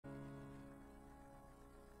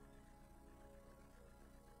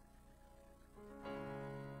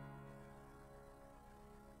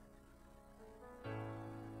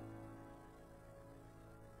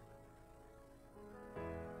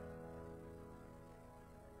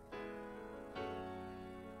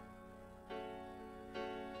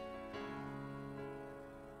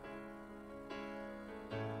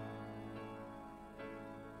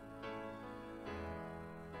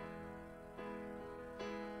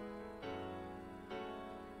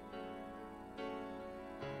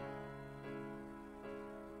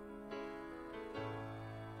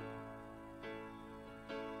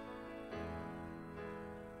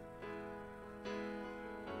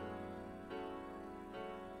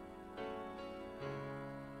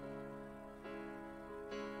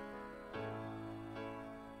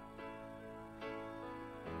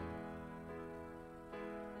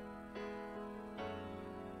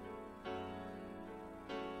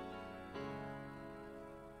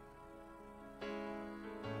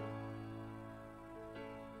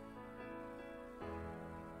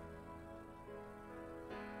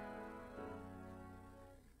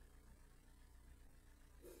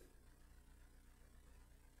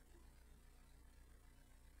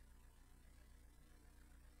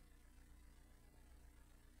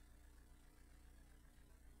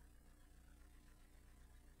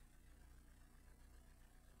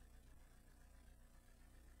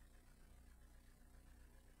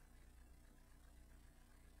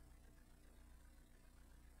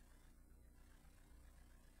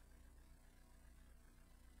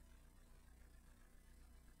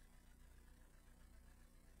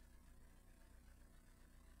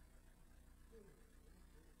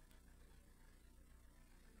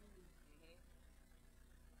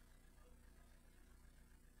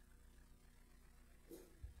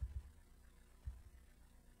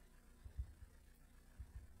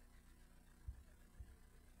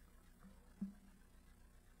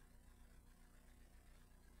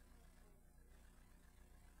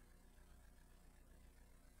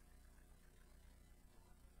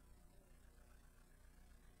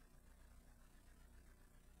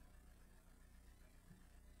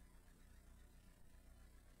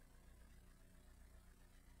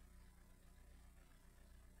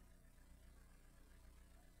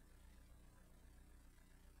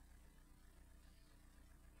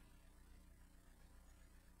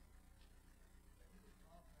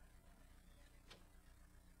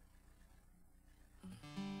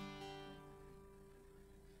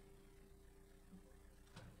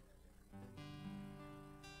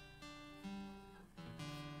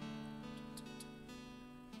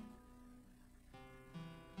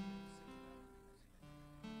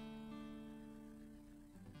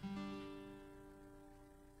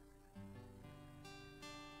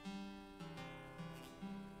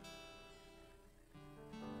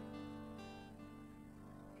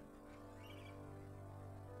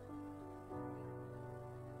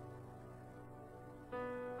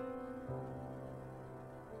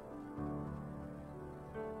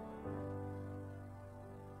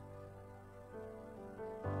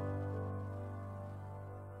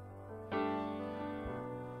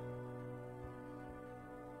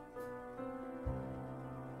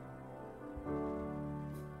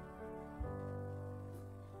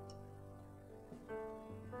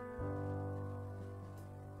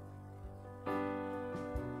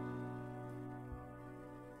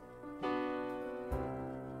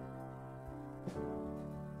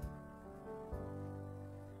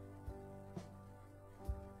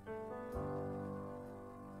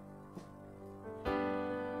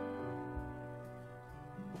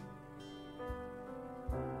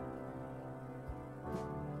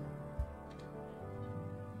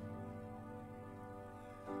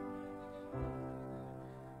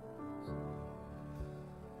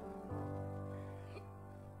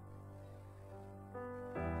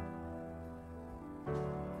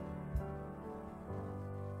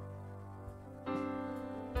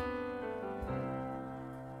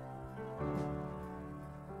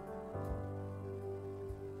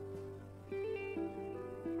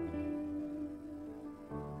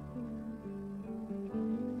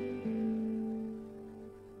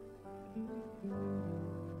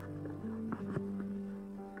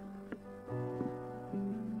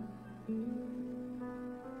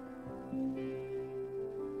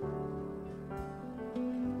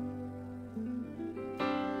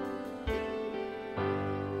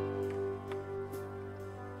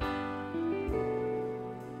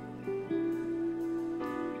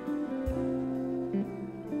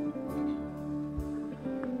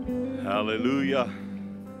Hallelujah.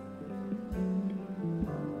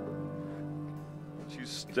 Would you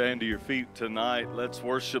stand to your feet tonight? Let's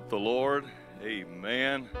worship the Lord.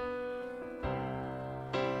 Amen.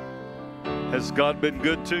 Has God been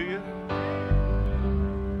good to you?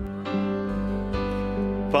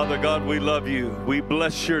 Father God, we love you. We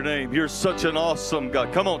bless your name. You're such an awesome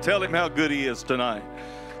God. Come on, tell him how good he is tonight.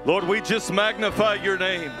 Lord, we just magnify your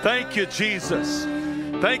name. Thank you, Jesus.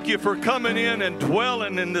 Thank you for coming in and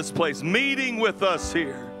dwelling in this place, meeting with us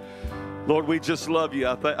here. Lord, we just love you.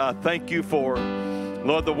 I thank you for,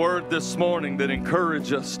 Lord, the word this morning that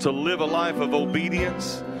encouraged us to live a life of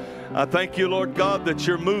obedience. I thank you, Lord God, that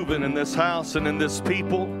you're moving in this house and in this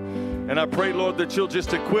people. And I pray, Lord, that you'll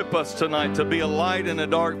just equip us tonight to be a light in a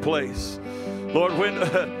dark place. Lord, when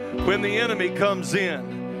the enemy comes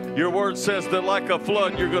in, your word says that like a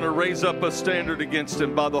flood, you're going to raise up a standard against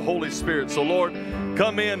him by the Holy Spirit. So, Lord,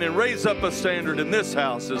 come in and raise up a standard in this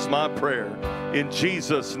house is my prayer. In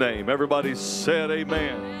Jesus' name. Everybody said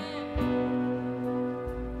amen.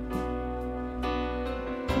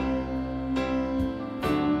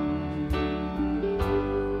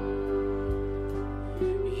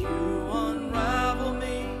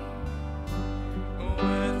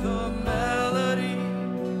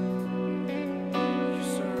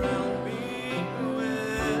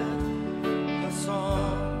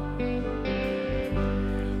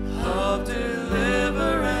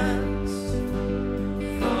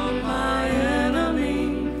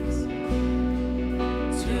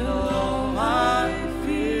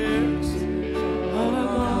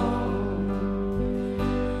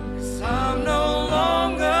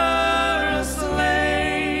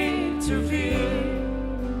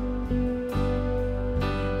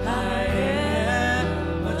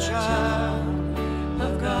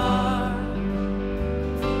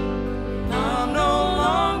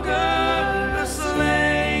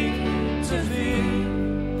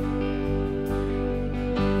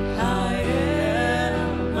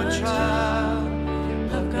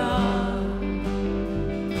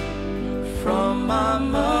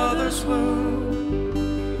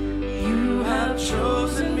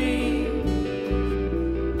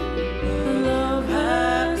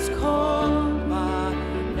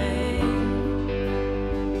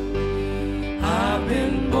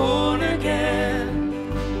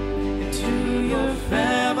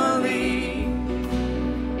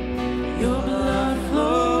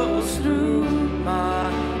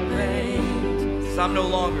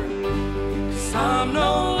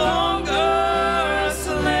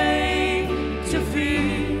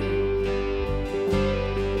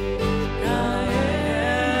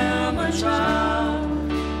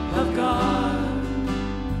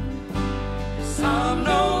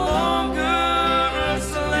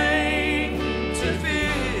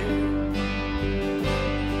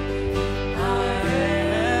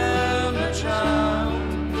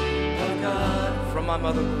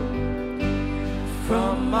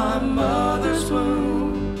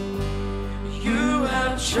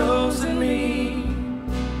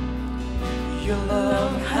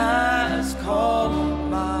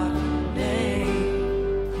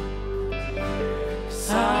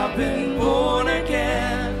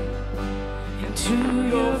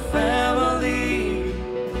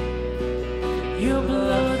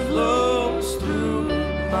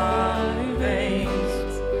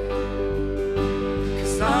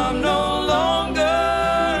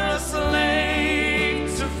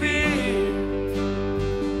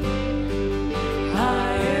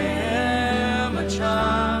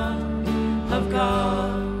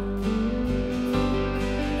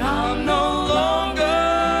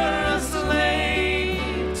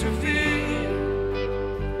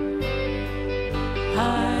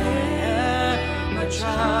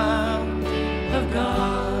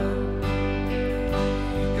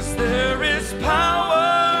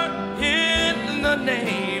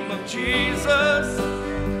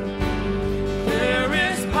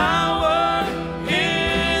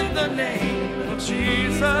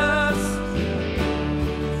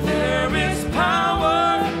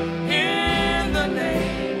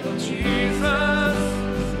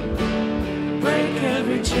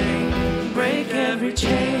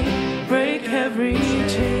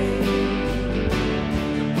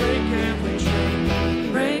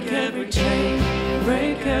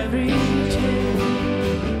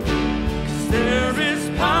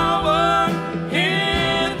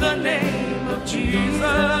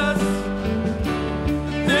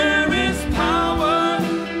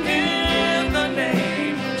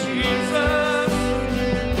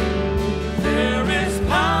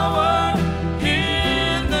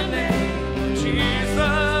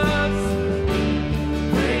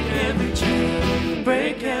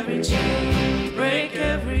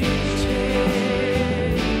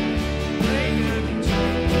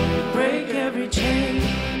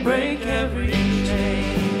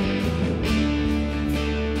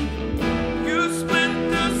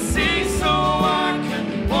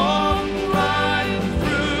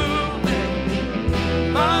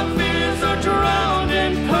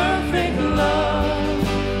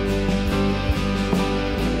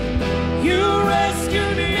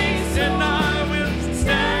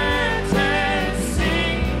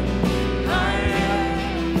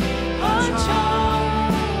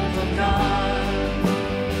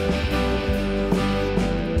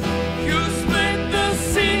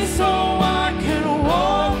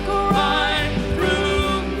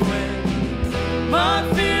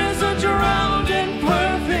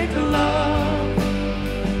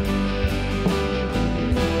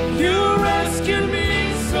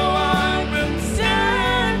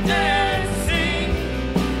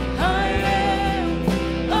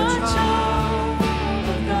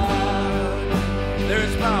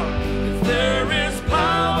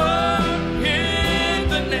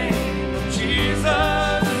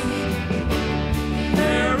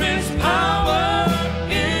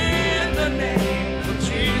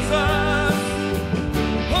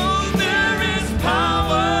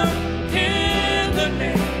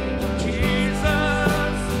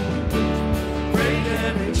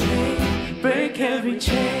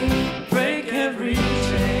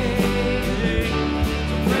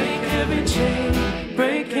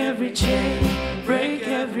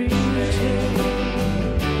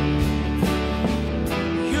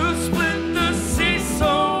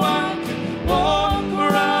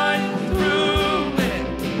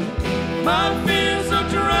 My fears are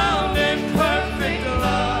drowned in perfect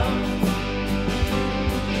love.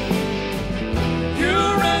 You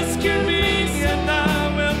rescued me, and I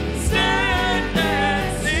will stand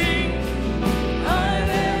and sing. I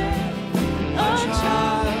am a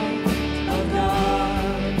child of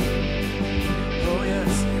God. Oh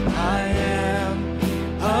yes, I am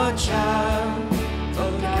a child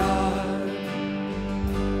of God.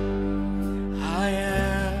 I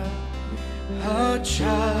am a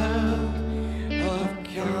child of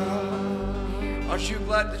God. Aren't you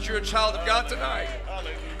glad that you're a child of God tonight?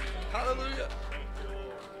 Hallelujah.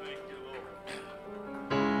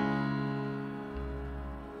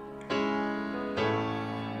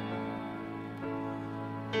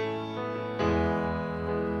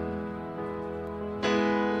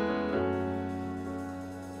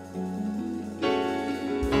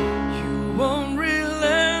 You won't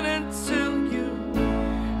relent until you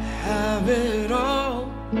have it all.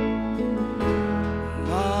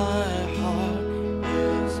 My heart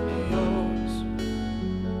is yours.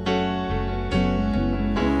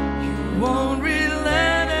 You won't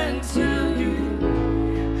relent until you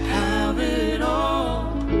have it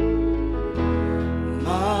all.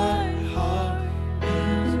 My heart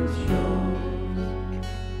is yours.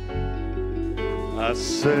 I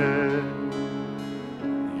set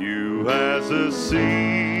you as a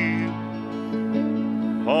seal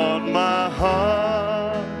on my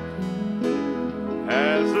heart,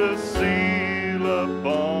 as a seal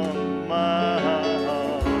upon my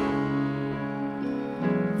heart.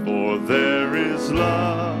 For there is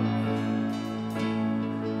love,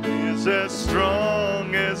 is as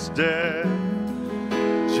strong as death,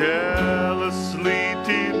 jealously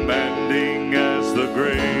demanding as the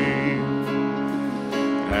grave,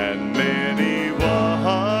 and many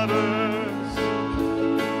waters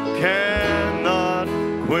cannot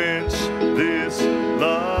quench this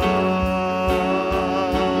love.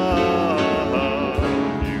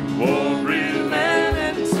 You won't relent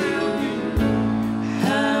until you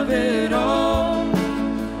have it all.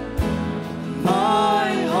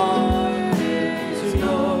 My heart is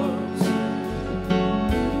yours.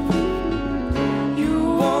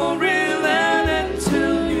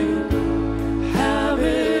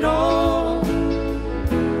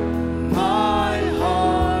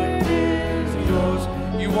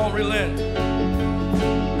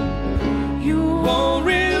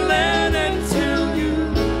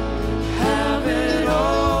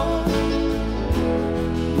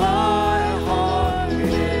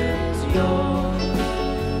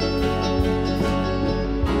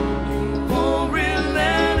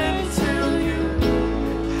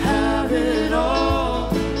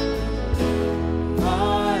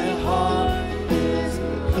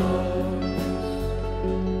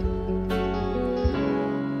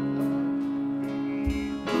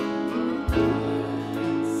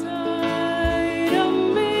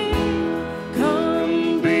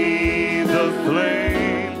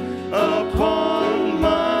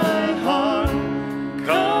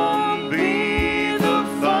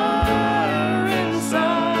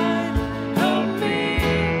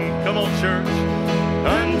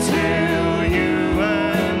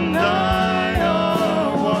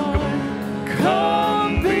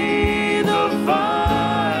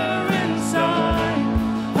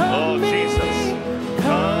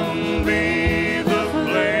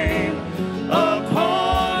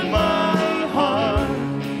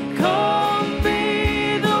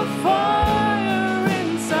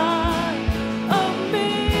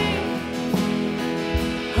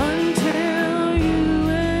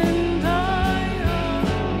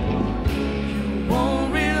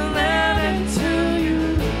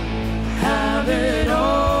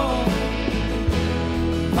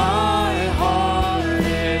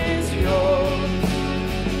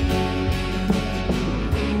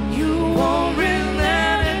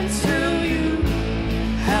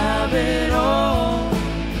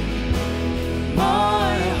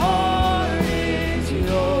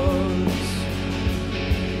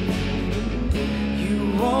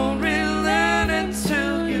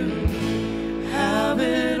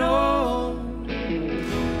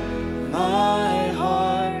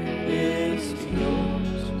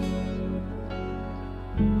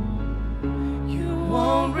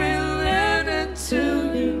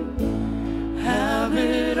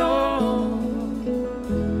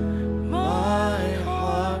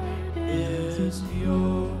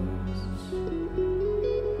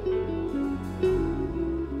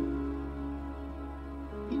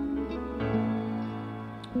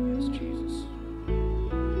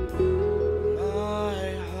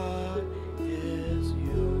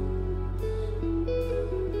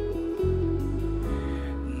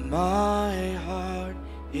 My heart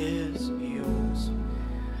is yours.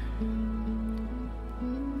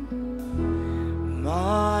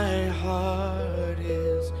 My heart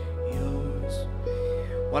is yours.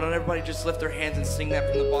 Why don't everybody just lift their hands and sing that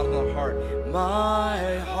from the bottom of their heart?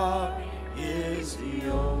 My heart is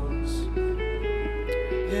yours.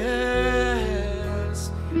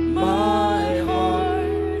 Yes, my heart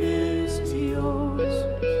is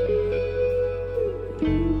yours.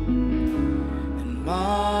 And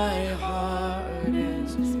my heart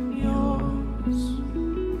is yours.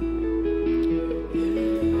 Yes.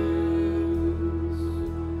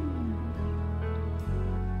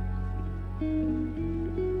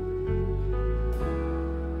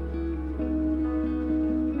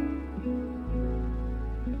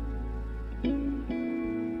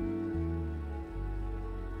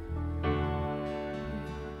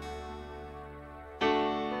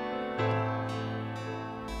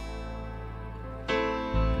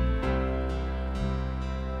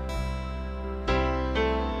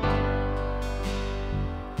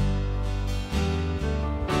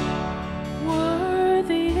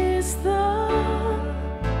 Worthy is the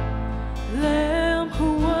Lamb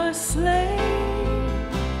who was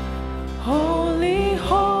slain. Holy,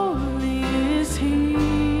 holy is He.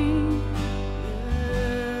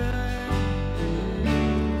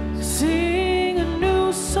 Sing a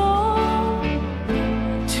new song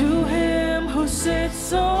to Him who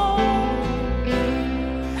sits on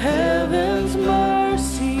heaven's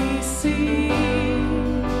mercy seat.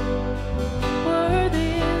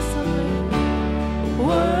 Worthy is the Lamb.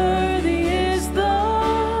 Worthy is the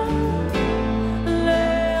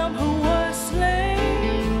Lamb who was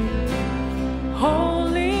slain.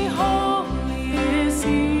 Holy, holy is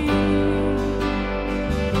He.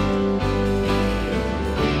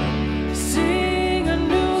 Sing a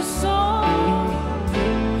new song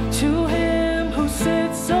to Him who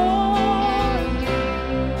sits on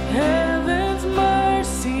heaven's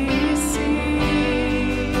mercy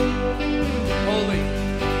seat. Holy.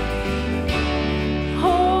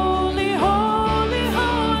 Holy, holy,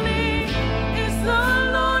 holy is the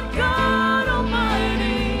Lord God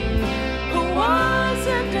Almighty, who was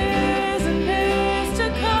and is to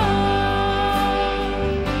come.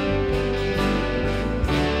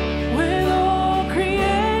 With all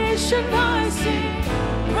creation I sing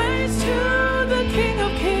praise to the King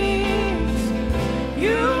of Kings.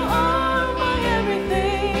 You are my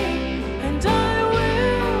everything, and I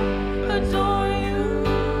will adore you.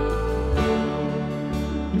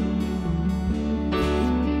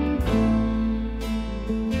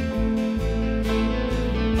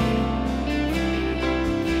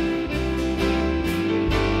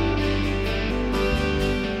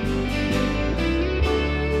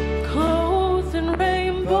 Clothed in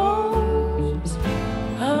rainbows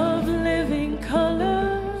of living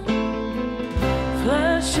color,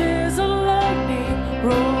 flashes of lightning,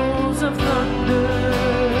 rolls of thunder.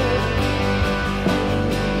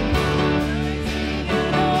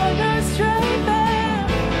 In all their strength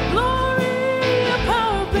and glory and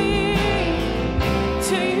power be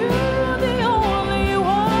to you, the only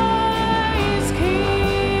wise King.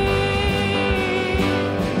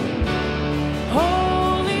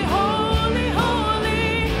 Holy, holy,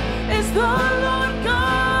 holy is the Lord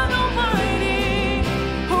God Almighty,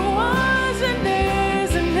 who was and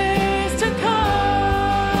is to come.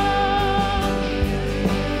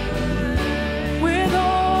 With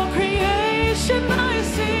all creation I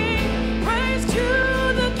sing praise to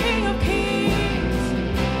the King of Kings.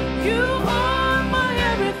 You are my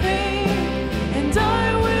everything, and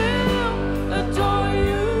I will adore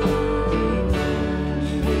you.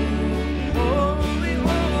 Holy,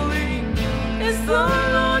 holy is the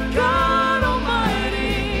Lord God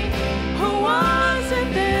Almighty, who was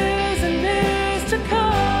and is to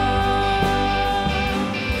come.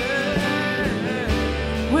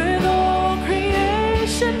 With all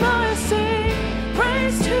creation I sing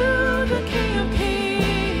praise to the King of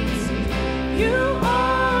Kings. You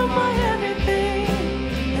are my everything,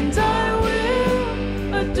 and I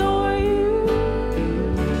will adore you.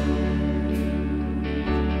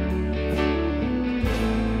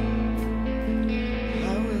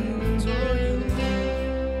 I will adore you.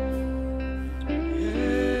 Yeah.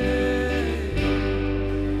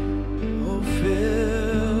 Oh,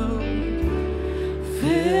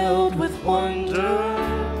 Filled with wonder,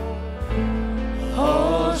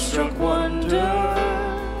 awestruck wonder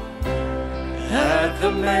at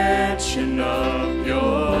the mention of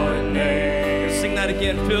your name. sing that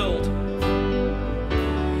again. Filled.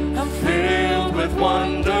 I'm filled with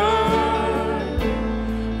wonder,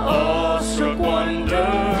 awestruck wonder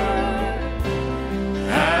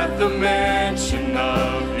at the mention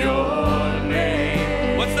of your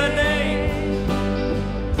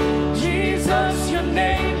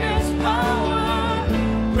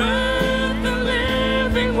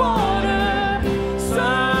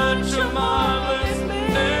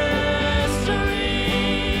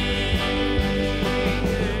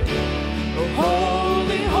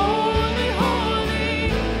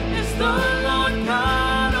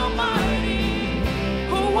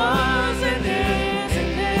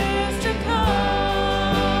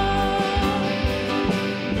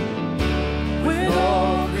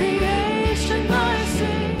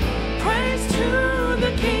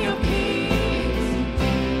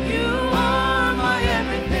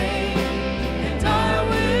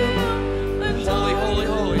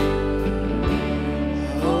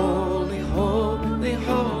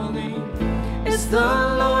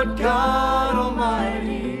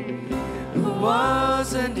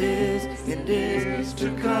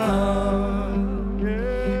come.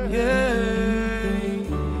 Yeah.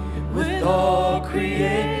 With all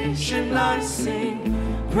creation I sing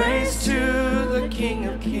praise to the King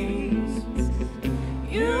of Kings.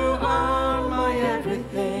 You are my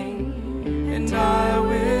everything, and I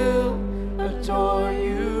will adore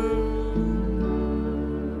you.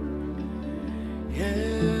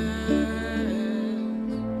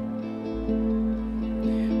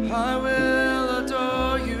 I will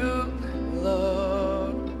adore you,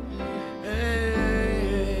 Lord.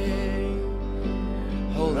 Hey,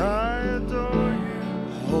 holy, I adore you.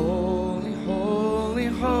 Holy, holy,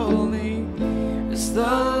 holy is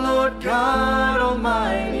the Lord God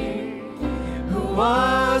Almighty, who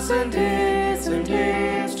was and is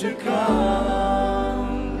to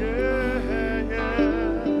come.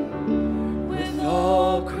 With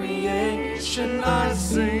all creation I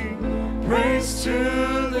sing praise to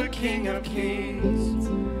the King of Kings.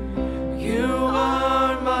 You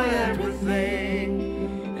are my everything,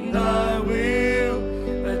 and I will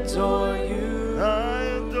adore you. I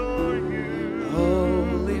adore you.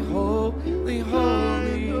 Holy, holy,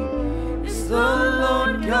 holy is the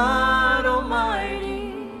Lord God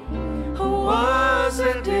Almighty, who was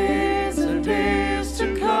and is to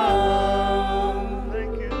come.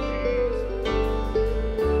 Thank you, Jesus.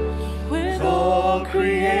 With all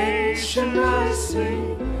creation I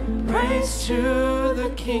sing praise to the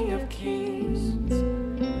King of Kings.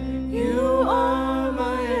 You are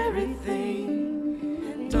my everything,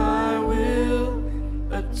 and I will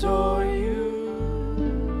adore you.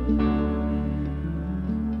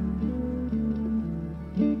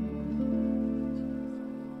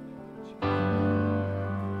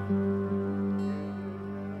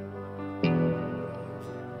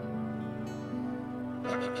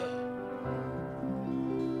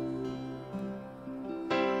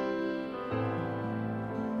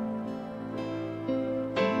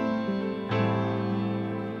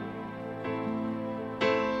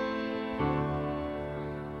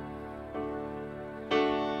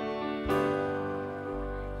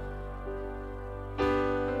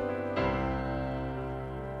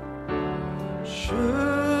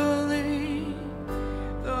 Surely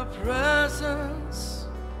the presence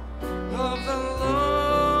of the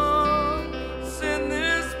Lord is in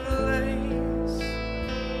this place.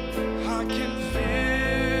 I can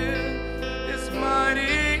feel His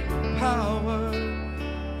mighty power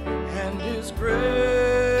and His grace.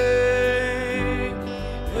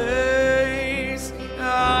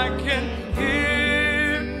 I can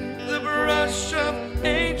hear the brush of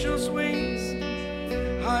angels' wings.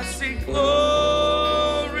 I see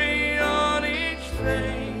glory on each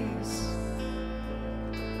face.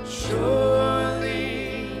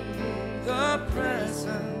 Surely the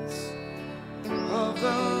presence of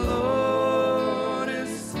the Lord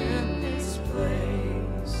is in this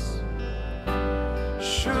place.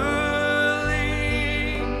 Surely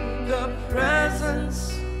the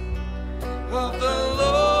presence of the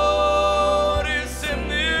Lord is in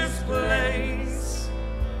this place.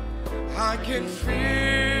 I can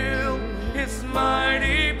feel His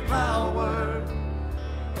mighty power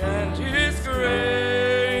and His grace.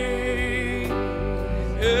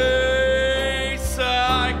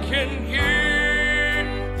 I can hear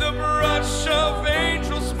the brush of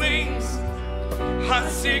angels' wings. I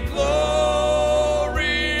see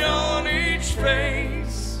glory on each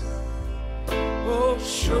face. Oh,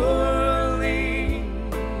 surely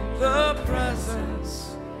the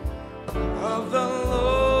presence of the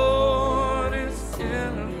Lord is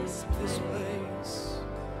in this place.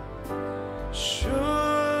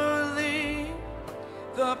 Surely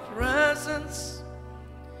the presence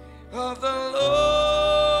of the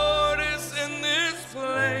Lord is in this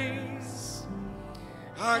place.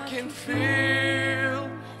 I can feel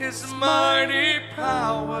His mighty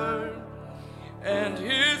power and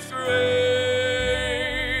His grace.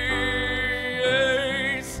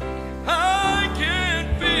 I can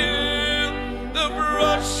feel the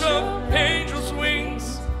brush of angels'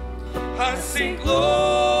 wings. I see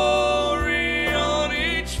glory on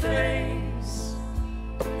each face.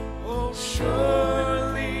 Oh,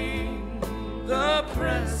 surely the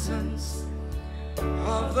presence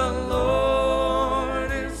of the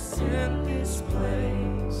Lord is in this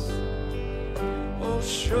place. Oh,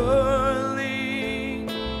 surely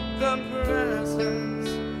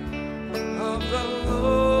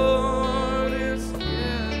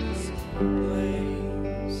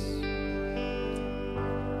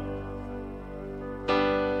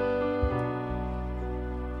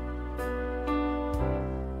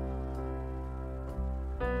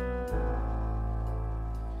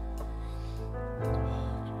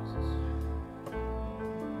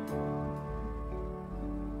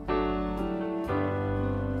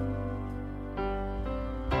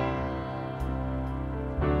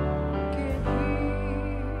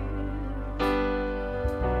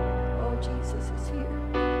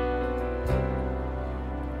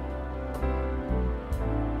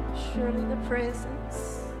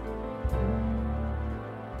presence.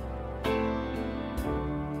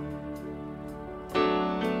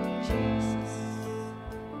 Jesus.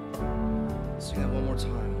 Sing that one more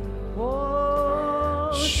time.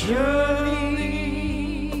 Oh, Surely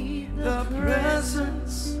the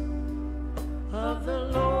presence of the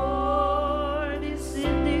Lord is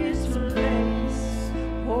in this place.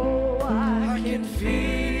 Oh, I can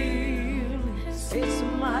feel His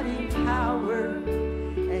mighty power,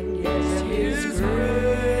 and yes, His grace.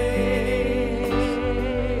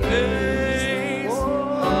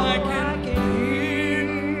 Oh, I can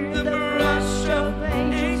hear the rush of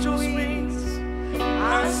angels' wings.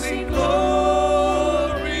 I see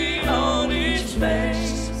glory on each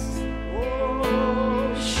face.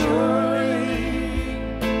 Oh, surely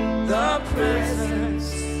the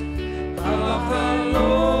presence of the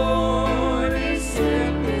Lord is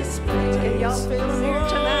in this place. Can y'all feel Him here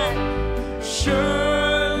tonight?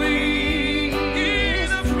 Surely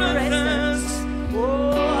the presence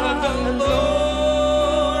of the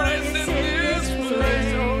Lord is in this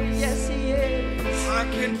place. Oh, yes, He is. I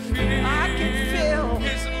can feel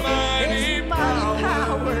His mighty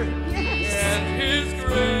power. Yes. and His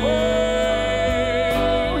grace.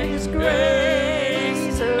 Oh, His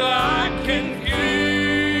grace. I can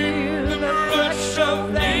hear the rush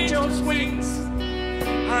of angels' wings.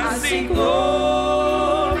 I see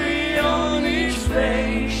glory on each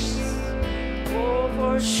face. Oh,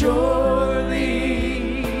 for surely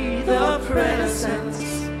the presence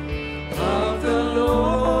of the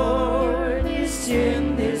Lord is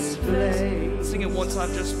in this place. Sing it one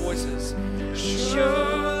time, just voices.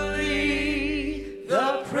 Surely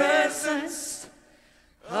the presence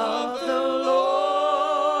of the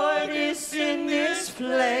Lord is in this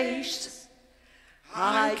place.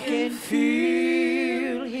 I can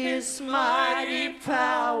feel His mighty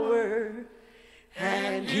power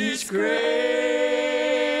and His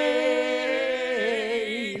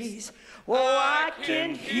grace. Oh, I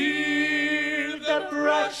can hear the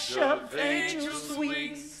brush of angels'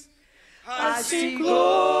 wings. I see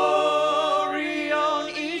glory on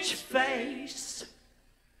each face.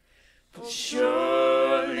 For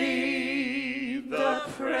surely the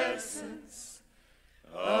presence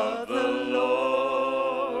of the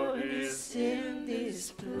Lord is in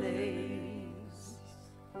this place.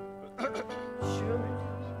 Surely.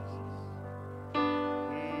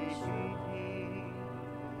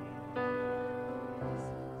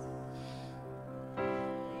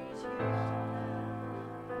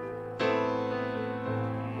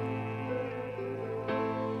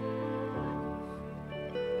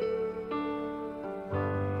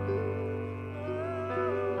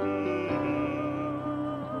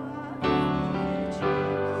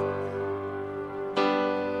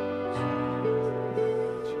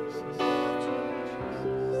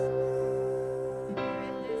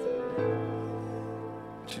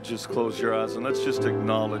 Just close your eyes and let's just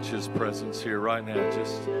acknowledge His presence here right now.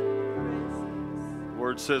 Just the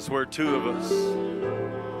word says where two of us,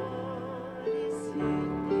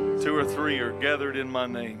 2 or 3 are gathered in my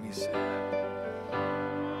name, He said.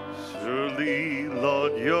 Surely,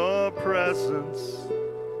 Lord, your presence,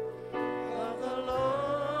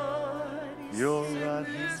 your right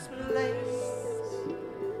hand,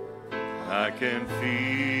 I can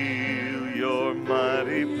feel your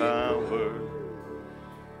mighty power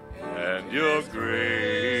and your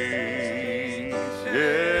grace,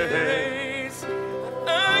 yes.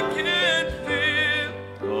 I can feel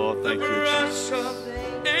Oh, the thank you, rush Jesus.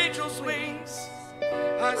 of angels' wings.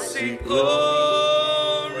 I see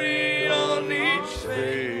glory on each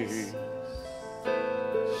face.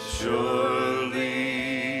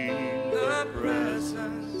 Surely The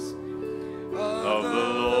presence of the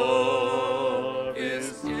Lord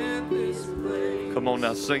is in this place. Come on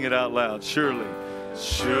now, sing it out loud. Surely,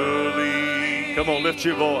 surely. Come on, lift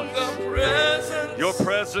your voice. The presence Your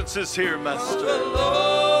presence is here, of Master. the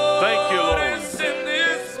Lord Thank you, Lord. is in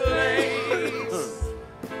this place.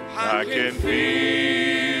 I can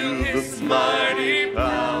feel His the mighty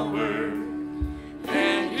power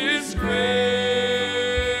and His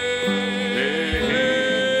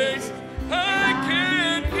grace. I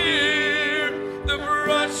can hear the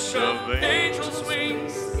rush of angels'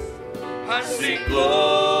 wings. I see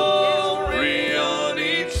glory on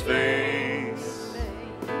each face.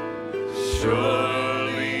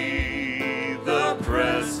 Surely the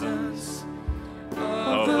presence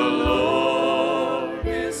of the Lord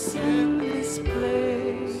is in this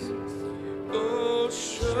place. Oh,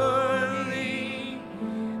 surely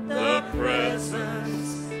the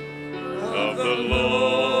presence of the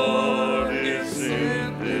Lord is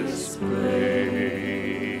in this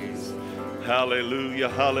place. Hallelujah. Hallelujah,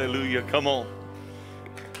 hallelujah. Come on.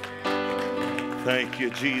 Thank you,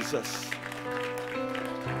 Jesus.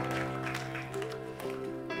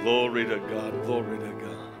 Glory to God, glory to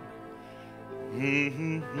God.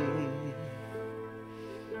 Mm-hmm.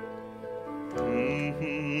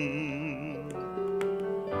 Mm-hmm.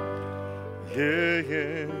 Yeah,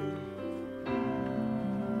 yeah.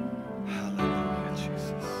 Hallelujah,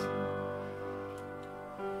 Jesus.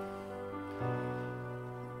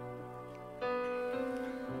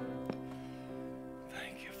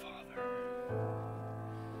 Thank you, Father.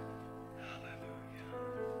 Hallelujah.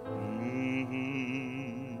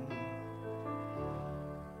 Mm-hmm.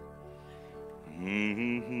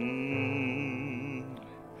 Mm-hmm.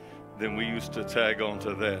 Then we used to tag on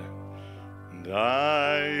to that. And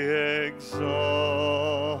I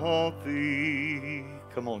exalt thee.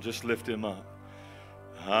 Come on, just lift him up.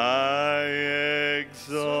 I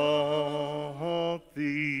exalt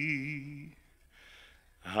thee.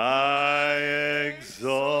 I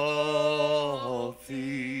exalt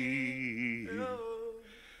thee.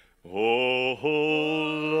 Oh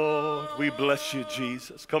Lord, we bless you,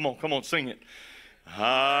 Jesus. Come on, sing it.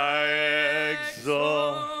 I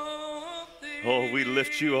exalt. Oh, we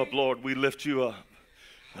lift you up, Lord. We lift you up.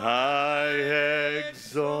 I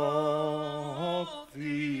exalt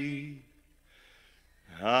thee.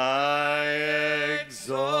 I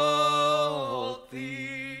exalt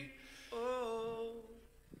thee.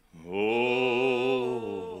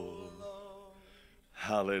 Oh,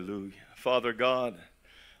 hallelujah. Father God,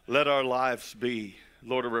 let our lives be,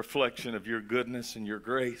 Lord, a reflection of your goodness and your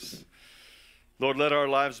grace. Lord, let our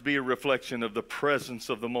lives be a reflection of the presence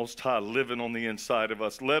of the Most High living on the inside of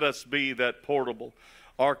us. Let us be that portable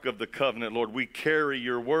Ark of the Covenant, Lord. We carry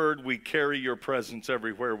your word. We carry your presence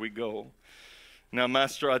everywhere we go. Now,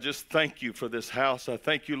 Master, I just thank you for this house. I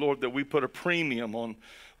thank you, Lord, that we put a premium on,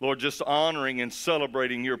 Lord, just honoring and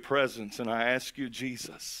celebrating your presence. And I ask you,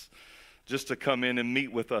 Jesus, just to come in and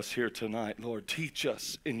meet with us here tonight. Lord, teach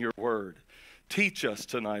us in your word. Teach us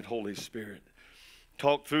tonight, Holy Spirit.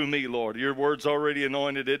 Talk through me, Lord. Your word's already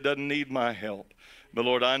anointed. It doesn't need my help. But,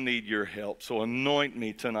 Lord, I need your help. So anoint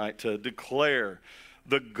me tonight to declare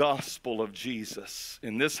the gospel of Jesus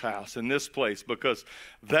in this house, in this place, because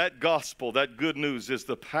that gospel, that good news is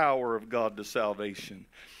the power of God to salvation.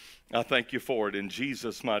 I thank you for it in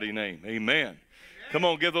Jesus' mighty name. Amen. Come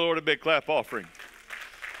on, give the Lord a big clap offering.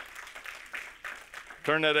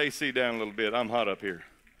 Turn that AC down a little bit. I'm hot up here.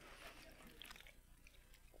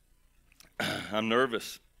 I'm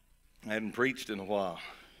nervous. I hadn't preached in a while.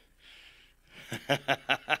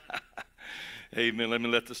 Amen. Let me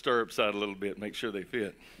let the stirrups out a little bit, make sure they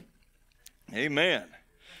fit. Amen.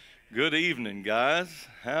 Good evening, guys.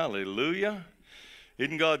 Hallelujah.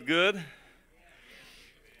 Isn't God good?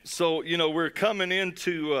 So, you know, we're coming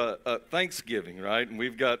into Thanksgiving, right? And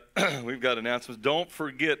we've got announcements. Don't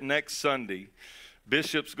forget next Sunday,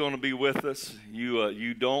 Bishop's going to be with us.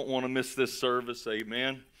 You don't want to miss this service.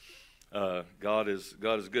 Amen. God is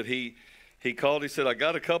good. He called. He said, I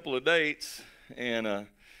got a couple of dates, and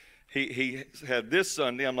he had this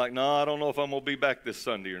Sunday. I'm like, no, I don't know if I'm gonna be back this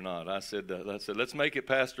Sunday or not. I said, let's make it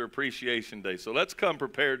Pastor Appreciation Day. So let's come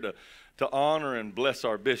prepared to honor and bless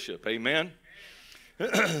our bishop. Amen.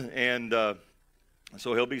 And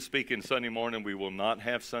so he'll be speaking Sunday morning. We will not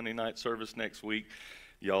have Sunday night service next week.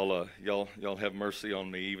 Y'all have mercy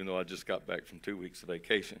on me, even though I just got back from 2 weeks of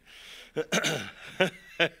vacation.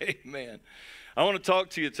 Amen. I want to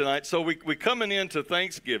talk to you tonight. So we're coming into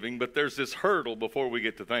Thanksgiving, but there's this hurdle before we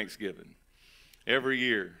get to Thanksgiving every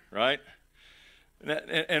year, right?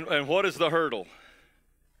 And what is the hurdle?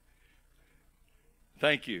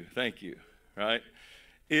 Thank you, right?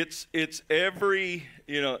 It's every,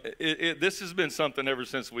 this has been something ever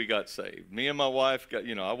since we got saved. Me and my wife got,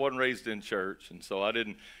 I wasn't raised in church, and so I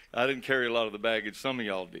didn't carry a lot of the baggage some of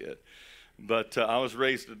y'all did. But I was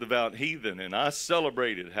raised a devout heathen, and I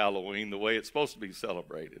celebrated Halloween the way it's supposed to be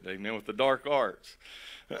celebrated. Amen, with the dark arts,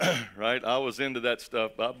 right? I was into that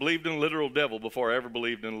stuff. I believed in a literal devil before I ever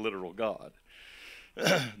believed in a literal God.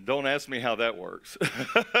 Don't ask me how that works.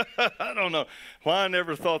 I don't know why I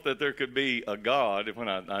never thought that there could be a God when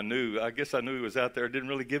I guess I knew he was out there. I didn't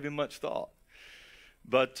really give him much thought.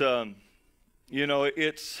 But, and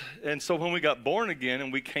so when we got born again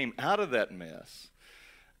and we came out of that mess,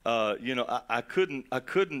 I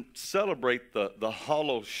couldn't celebrate the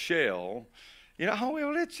hollow shell. Oh,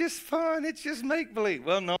 well, it's just fun. It's just make-believe.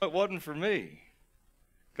 Well, no, it wasn't for me.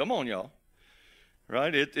 Come on, y'all.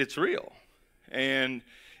 Right? It's real. And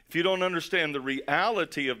if you don't understand the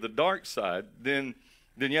reality of the dark side, then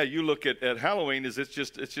yeah, you look at Halloween as it's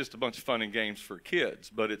just a bunch of fun and games for kids,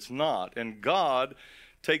 but it's not. And God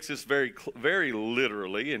takes this very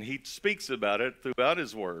literally, and he speaks about it throughout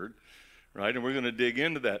his word, right? And we're going to dig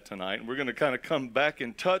into that tonight. And we're going to kind of come back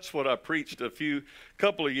and touch what I preached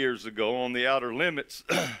couple of years ago on the outer limits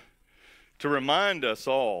to remind us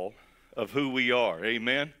all of who we are.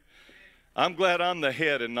 Amen? I'm glad I'm the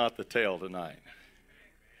head and not the tail tonight.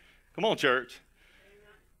 Come on, church.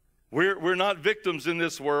 We're not victims in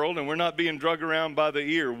this world, and we're not being dragged around by the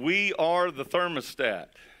ear. We are the thermostat.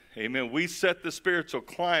 Amen. We set the spiritual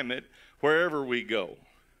climate wherever we go.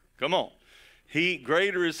 Come on.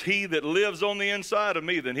 Greater is he that lives on the inside of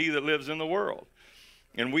me than he that lives in the world.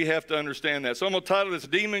 And we have to understand that. So I'm going to title this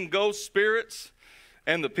Demon, Ghosts, Spirits,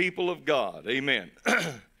 and the People of God. Amen.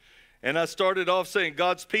 And I started off saying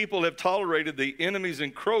God's people have tolerated the enemy's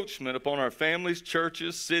encroachment upon our families,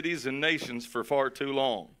 churches, cities, and nations for far too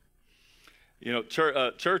long. You know,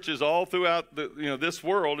 churches all throughout this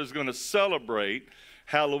world is going to celebrate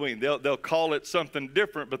Halloween. They'll call it something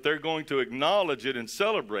different, but they're going to acknowledge it and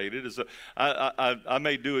celebrate it. I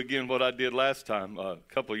may do again what I did last time a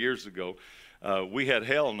couple of years ago. We had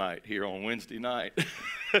Hell Night here on Wednesday night.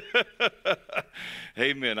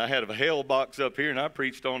 Amen. I had a hell box up here, and I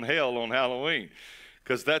preached on hell on Halloween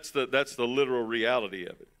because that's the literal reality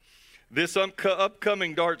of it. This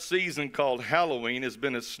upcoming dark season called Halloween has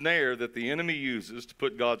been a snare that the enemy uses to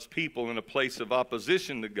put God's people in a place of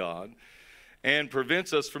opposition to God and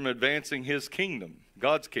prevents us from advancing his kingdom,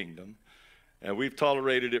 God's kingdom, and we've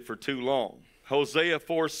tolerated it for too long. Hosea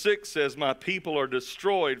 4:6 says, my people are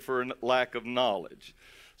destroyed for lack of knowledge.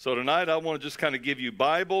 So tonight I want to just kind of give you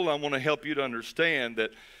Bible. I want to help you to understand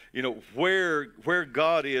that, where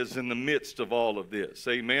God is in the midst of all of this.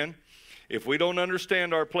 Amen. If we don't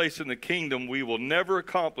understand our place in the kingdom, we will never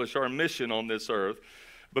accomplish our mission on this earth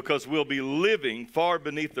because we'll be living far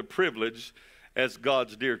beneath the privilege as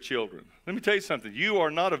God's dear children. Let me tell you something. You are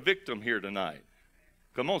not a victim here tonight.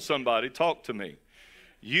 Come on, somebody, talk to me.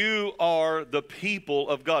 You are the people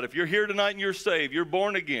of God. If you're here tonight and you're saved, you're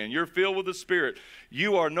born again, you're filled with the Spirit,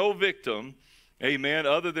 you are no victim, amen,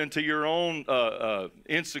 other than to your own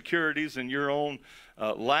insecurities and your own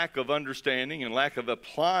lack of understanding and lack of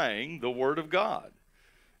applying the Word of God.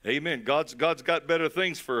 Amen. God's got better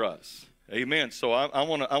things for us. Amen. So I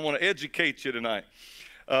want to educate you tonight.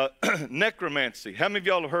 Necromancy. How many of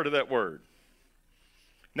y'all have heard of that word?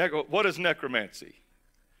 What is necromancy?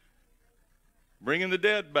 Bringing the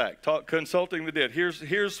dead back. Consulting the dead.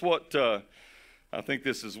 Here's what I think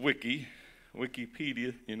this is Wikipedia.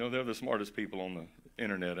 They're the smartest people on the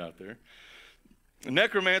internet out there.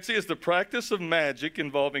 Necromancy is the practice of magic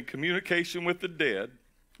involving communication with the dead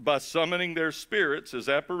by summoning their spirits as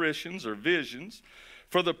apparitions or visions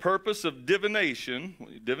for the purpose of divination,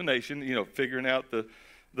 figuring out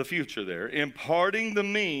the future there, imparting the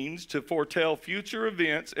means to foretell future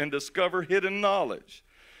events and discover hidden knowledge.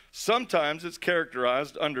 Sometimes it's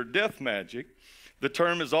characterized under death magic. The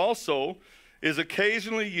term is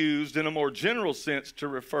occasionally used in a more general sense to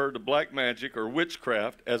refer to black magic or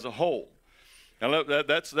witchcraft as a whole. Now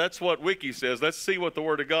that's what Wiki says. Let's see what the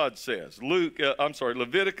Word of God says.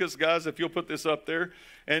 Leviticus, guys, if you'll put this up there.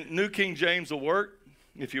 And New King James will work,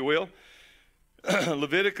 if you will.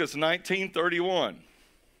 Leviticus 19:31.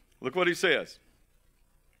 Look what he says.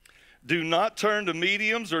 Do not turn to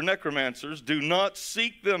mediums or necromancers. Do not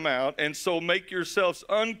seek them out, and so make yourselves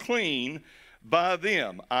unclean by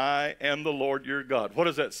them. I am the Lord your God. What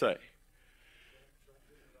does that say?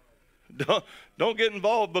 Don't get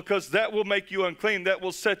involved, because that will make you unclean. That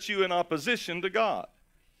will set you in opposition to God.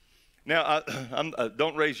 Now,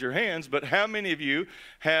 don't raise your hands, but how many of you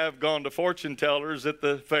have gone to fortune tellers at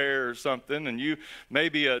the fair or something, and you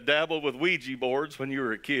maybe dabbled with Ouija boards when you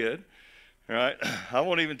were a kid? Right? I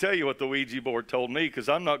won't even tell you what the Ouija board told me, because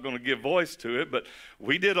I'm not going to give voice to it, but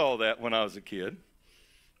we did all that when I was a kid.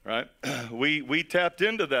 Right? We tapped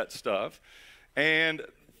into that stuff, and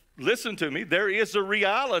listen to me, there is a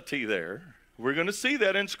reality there. We're going to see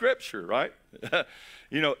that in Scripture, right?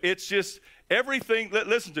 It's just everything.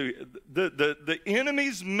 Listen to you. The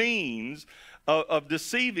enemy's means of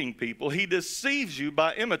deceiving people, he deceives you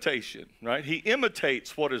by imitation, right? He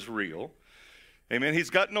imitates what is real. Amen. He's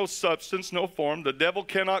got no substance, no form. The devil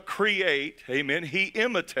cannot create. Amen. He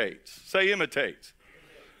imitates. Say imitates.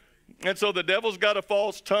 And so the devil's got a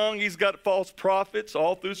false tongue. He's got false prophets.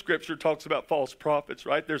 All through Scripture talks about false prophets,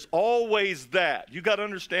 right? There's always that. You got to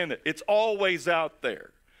understand it. It's always out there.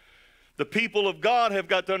 The people of God have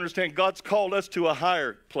got to understand God's called us to a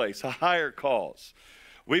higher place, a higher cause.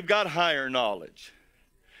 We've got higher knowledge.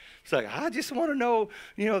 It's like, I just want to know,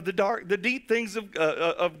 the deep things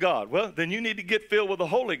of God. Well, then you need to get filled with the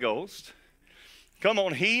Holy Ghost. Come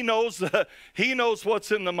on, He knows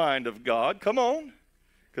what's in the mind of God. Come on.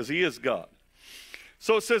 because he is God.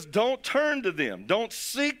 So it says, don't turn to them. Don't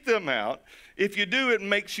seek them out. If you do, it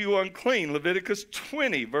makes you unclean. Leviticus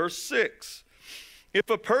 20, verse 6. If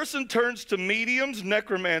a person turns to mediums,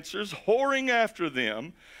 necromancers, whoring after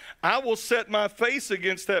them, I will set my face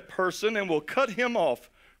against that person and will cut him off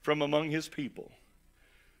from among his people.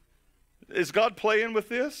 Is God playing with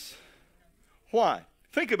this? Why?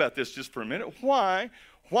 Think about this just for a minute. Why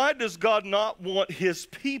does God not want his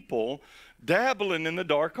people dabbling in the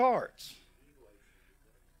dark arts?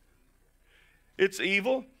 It's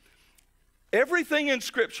evil. Everything in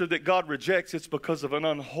Scripture that God rejects, it's because of an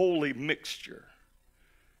unholy mixture.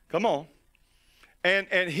 Come on.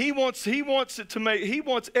 And he wants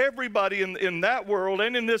everybody in that world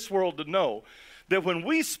and in this world to know that when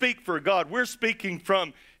we speak for God, we're speaking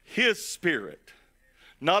from his Spirit,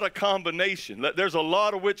 not a combination. There's a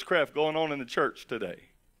lot of witchcraft going on in the church today.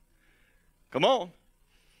 Come on.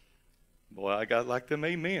 Boy, I got like them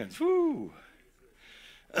amens. Woo.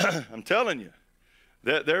 I'm telling you,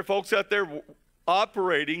 there are folks out there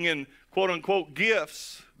operating in quote-unquote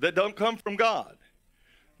gifts that don't come from God.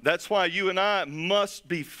 That's why you and I must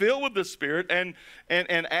be filled with the Spirit and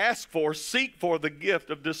seek for the gift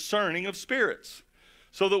of discerning of spirits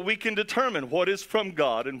so that we can determine what is from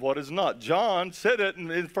God and what is not. John said it in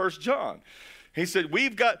 1 John. He said,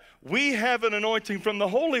 we have an anointing from the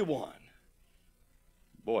Holy One.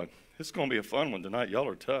 Boy, this is going to be a fun one tonight. Y'all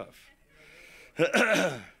are tough.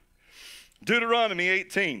 Deuteronomy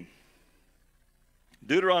 18.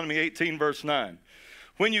 Deuteronomy 18, verse 9.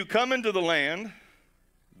 When you come into the land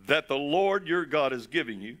that the Lord your God is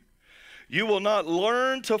giving you, you will not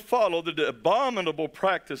learn to follow the abominable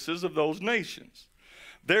practices of those nations.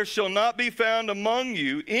 There shall not be found among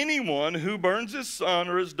you anyone who burns his son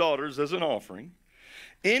or his daughters as an offering,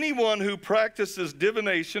 anyone who practices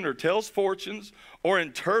divination or tells fortunes or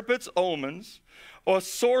interprets omens, or a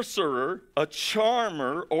sorcerer, a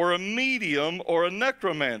charmer, or a medium, or a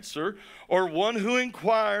necromancer, or one who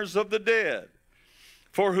inquires of the dead.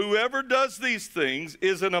 For whoever does these things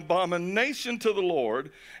is an abomination to the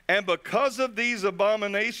Lord, and because of these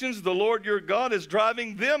abominations, the Lord your God is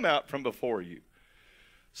driving them out from before you.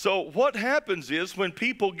 So what happens is when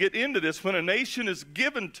people get into this, when a nation is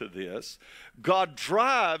given to this, God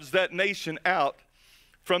drives that nation out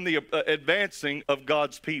from the advancing of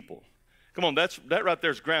God's people. Come on, that right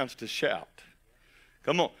there is grounds to shout.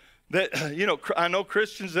 Come on. I know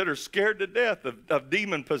Christians that are scared to death of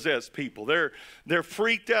demon-possessed people. They're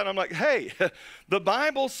freaked out. I'm like, hey, the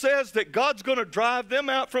Bible says that God's going to drive them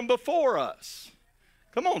out from before us.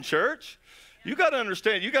 Come on, church. You got to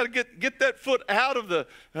understand. You got to get that foot out of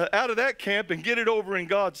that camp and get it over in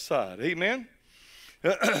God's side. Amen.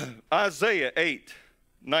 Isaiah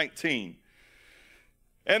 8:19.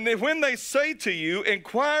 And when they say to you,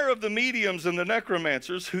 inquire of the mediums and the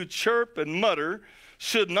necromancers who chirp and mutter,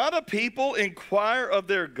 should not a people inquire of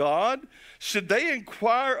their God? Should they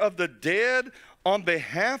inquire of the dead on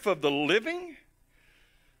behalf of the living?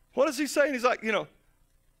 What is he saying? He's like,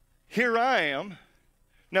 here I am.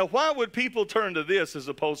 Now, why would people turn to this as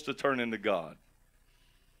opposed to turning to God?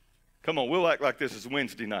 Come on, we'll act like this is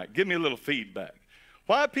Wednesday night. Give me a little feedback.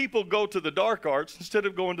 Why people go to the dark arts instead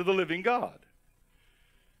of going to the living God?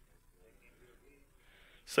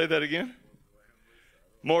 Say that again.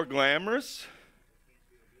 More glamorous.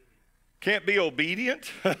 Can't be obedient.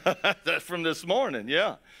 That's from this morning,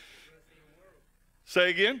 yeah. Say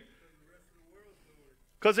again.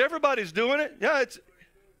 Because everybody's doing it.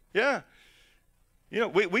 Yeah.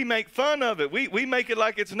 We make fun of it. We make it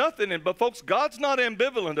like it's nothing. But folks, God's not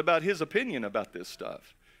ambivalent about his opinion about this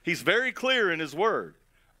stuff. He's very clear in his word.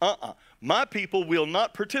 My people will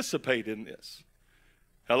not participate in this.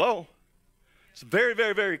 Hello? It's very,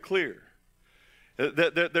 very, very clear.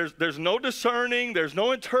 There's no discerning, there's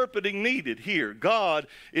no interpreting needed here. God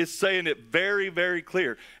is saying it very, very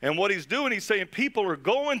clear. And what he's doing, he's saying people are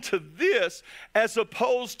going to this as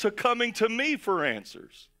opposed to coming to me for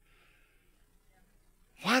answers.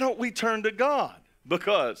 Why don't we turn to God?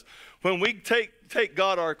 Because when we take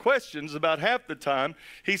God our questions, about half the time,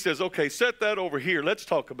 he says, okay, set that over here. Let's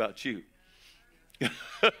talk about you.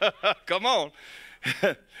 Come on.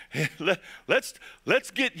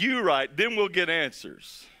 Let's get you right, then we'll get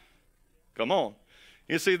answers. Come on.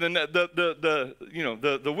 You see, the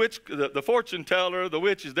witch, the fortune teller, the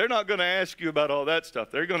witches, they're not going to ask you about all that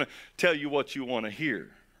stuff. They're going to tell you what you want to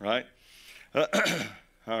hear, right?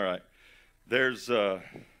 All right. There's let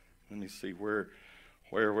me see, where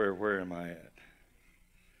am I at?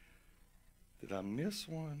 Did I miss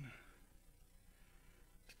one?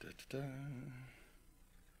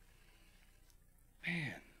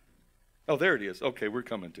 Man. Oh, there it is. Okay, we're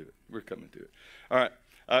coming to it. All right.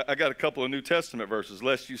 I got a couple of New Testament verses,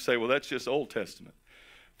 lest you say, well, that's just Old Testament.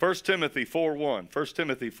 1 Timothy 4:1. 1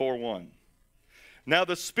 Timothy 4:1. Now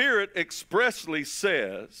the Spirit expressly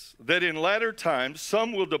says that in latter times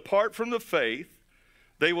some will depart from the faith.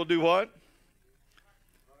 They will do what?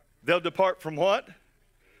 They'll depart from what?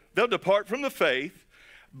 They'll depart from the faith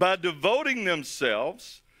by devoting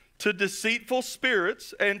themselves to deceitful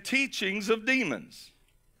spirits and teachings of demons.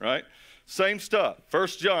 Right? Same stuff.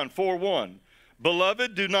 1 John 4:1.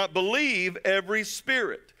 Beloved, do not believe every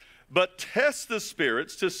spirit, but test the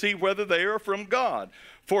spirits to see whether they are from God.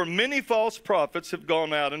 For many false prophets have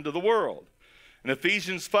gone out into the world. In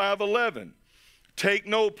Ephesians 5:11, take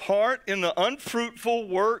no part in the unfruitful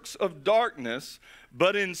works of darkness,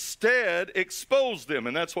 but instead expose them.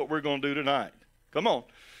 And that's what we're going to do tonight. Come on.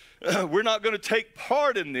 We're not going to take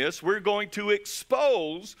part in this. We're going to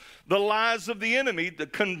expose the lies of the enemy, the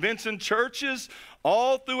convincing churches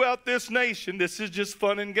all throughout this nation. This is just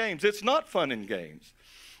fun and games. It's not fun and games.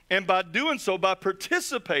 And by doing so, by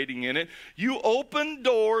participating in it, you open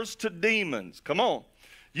doors to demons. Come on.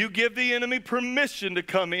 You give the enemy permission to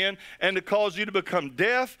come in and to cause you to become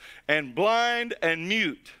deaf and blind and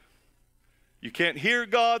mute. You can't hear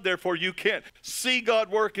God, therefore you can't see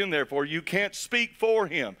God working, therefore you can't speak for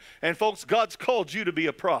him. And folks, God's called you to be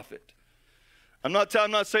a prophet. I'm not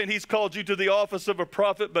saying he's called you to the office of a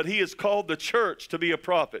prophet, but he has called the church to be a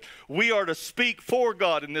prophet. We are to speak for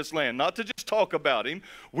God in this land, not to just talk about him.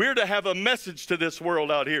 We're to have a message to this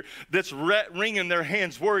world out here that's wringing their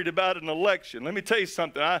hands worried about an election. Let me tell you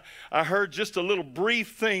something. I heard just a little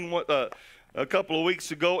brief thing a couple of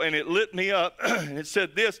weeks ago, and it lit me up. It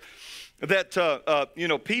said this, that,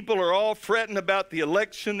 people are all fretting about the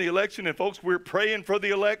election, and folks, we're praying for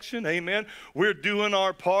the election, amen. We're doing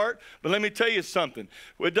our part, but let me tell you something.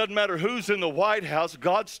 It doesn't matter who's in the White House,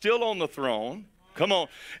 God's still on the throne. Come on.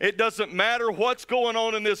 It doesn't matter what's going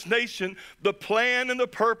on in this nation. The plan and the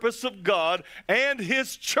purpose of God and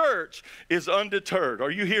his church is undeterred.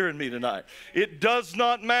 Are you hearing me tonight? It does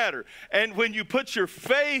not matter. And when you put your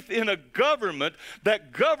faith in a government,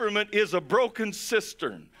 that government is a broken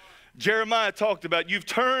cistern. Jeremiah talked about, you've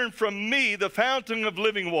turned from me, the fountain of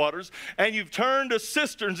living waters, and you've turned to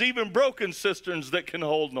cisterns, even broken cisterns that can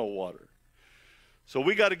hold no water. So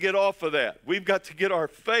we got to get off of that. We've got to get our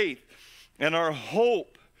faith and our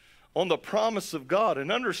hope on the promise of God and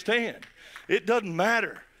understand it doesn't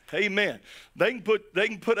matter. Amen. They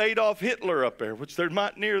can put Adolf Hitler up there, which they're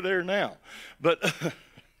not near there now. But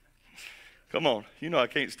come on, I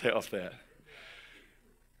can't stay off that.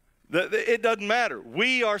 It doesn't matter.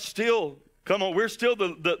 We are still, we're still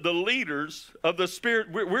the leaders of the Spirit.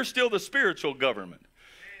 We're still the spiritual government.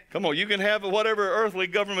 Come on, you can have whatever earthly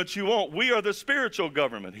government you want. We are the spiritual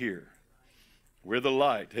government here. We're the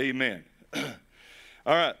light. Amen.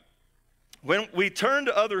 All right. When we turn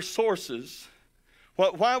to other sources,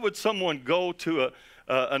 why would someone go to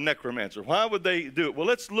a necromancer? Why would they do it? Well,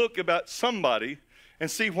 let's look about somebody and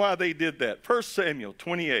see why they did that. 1 Samuel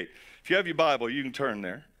 28. If you have your Bible, you can turn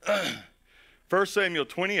there. 1 Samuel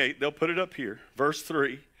 28, they'll put it up here, verse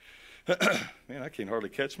 3. Man, I can't hardly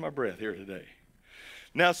catch my breath here today.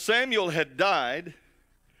 Now Samuel had died.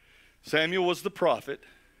 Samuel was the prophet,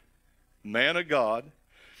 man of God.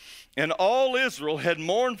 And all Israel had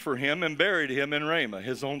mourned for him and buried him in Ramah,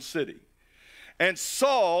 his own city. And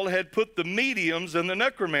Saul had put the mediums and the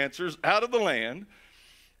necromancers out of the land.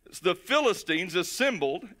 The Philistines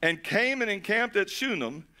assembled and came and encamped at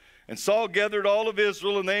Shunem. And Saul gathered all of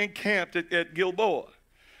Israel, and they encamped at Gilboa.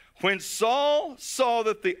 When Saul saw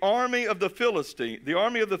that the army of the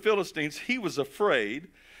Philistines, he was afraid,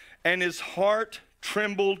 and his heart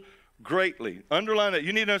trembled greatly. Underline that.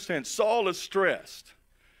 You need to understand, Saul is stressed.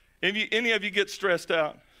 Any of you get stressed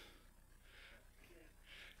out?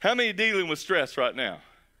 How many are dealing with stress right now?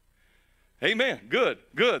 Amen. Good.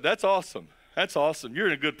 That's awesome. You're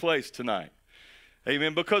in a good place tonight.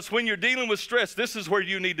 Amen. Because when you're dealing with stress, this is where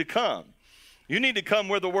you need to come. You need to come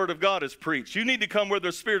where the Word of God is preached. You need to come where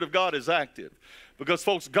the Spirit of God is active. Because,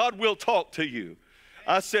 folks, God will talk to you.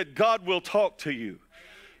 I said God will talk to you.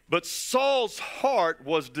 But Saul's heart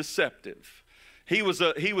was deceptive. He was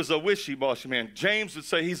a wishy-washy man. James would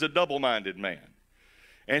say he's a double-minded man.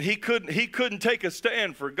 And he couldn't take a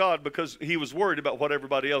stand for God because he was worried about what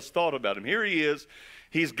everybody else thought about him. Here he is.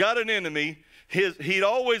 He's got an enemy. He'd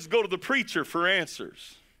always go to the preacher for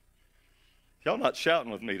answers. Y'all not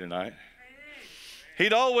shouting with me tonight.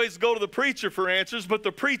 He'd always go to the preacher for answers, but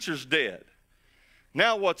the preacher's dead.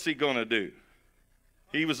 Now what's he going to do?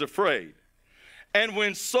 He was afraid. And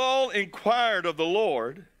when Saul inquired of the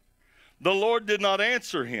Lord did not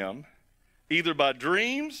answer him, either by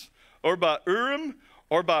dreams or by Urim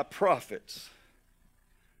or by prophets.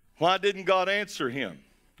 Why didn't God answer him?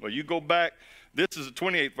 Well, you go back, this is the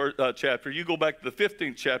 28th chapter. You go back to the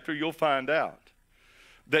 15th chapter, you'll find out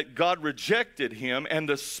that God rejected him and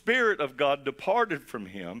the Spirit of God departed from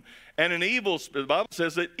him, and an evil spirit, the Bible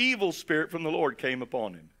says that evil spirit from the Lord came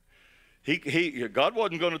upon him. God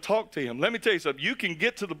wasn't going to talk to him. Let me tell you something. You can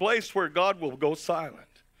get to the place where God will go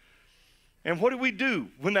silent. And what do we do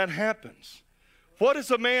when that happens? What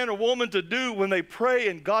is a man or woman to do when they pray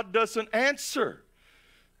and God doesn't answer?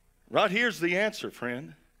 Right here's the answer,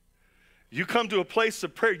 friend. You come to a place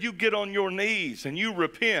of prayer, you get on your knees and you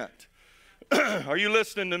repent. Are you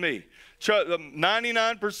listening to me?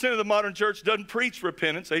 99% of the modern church doesn't preach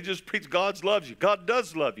repentance. They just preach God loves you. God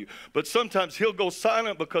does love you. But sometimes he'll go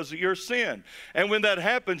silent because of your sin. And when that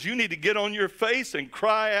happens, you need to get on your face and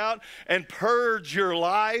cry out and purge your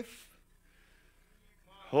life.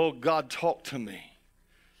 Oh, God, talk to me.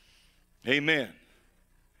 Amen.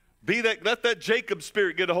 Let that Jacob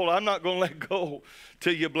spirit get a hold. I'm not going to let go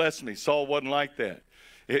till you bless me. Saul wasn't like that.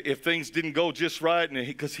 If things didn't go just right,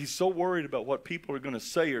 because he's so worried about what people are going to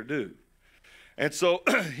say or do. And so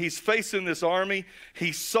he's facing this army.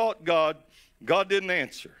 He sought God. God didn't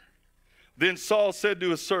answer. Then Saul said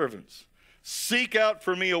to his servants, seek out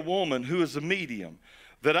for me a woman who is a medium,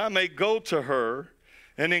 that I may go to her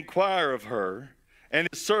and inquire of her. And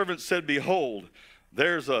his servant said, behold,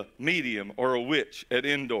 there's a medium or a witch at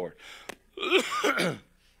Endor.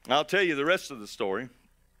 I'll tell you the rest of the story.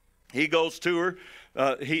 He goes to her.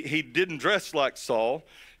 He didn't dress like Saul.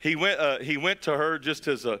 He went to her just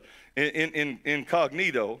as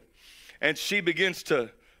incognito, and she begins to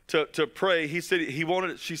pray.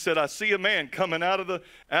 She said, I see a man coming out of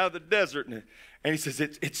the desert, and he says,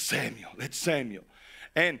 it's Samuel. It's Samuel.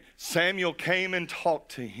 And Samuel came and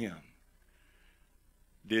talked to him.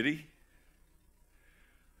 Did he?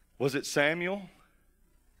 Was it Samuel?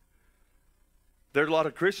 There are a lot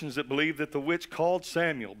of Christians that believe that the witch called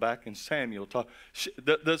Samuel back in Samuel.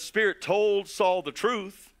 The Spirit told Saul the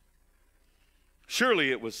truth.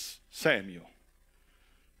 Surely it was Samuel.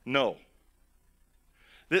 No.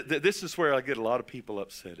 This is where I get a lot of people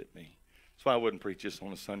upset at me. That's why I wouldn't preach this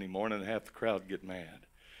on a Sunday morning and half the crowd get mad.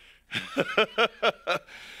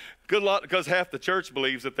 Good luck, because half the church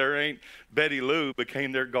believes that there ain't Betty Lou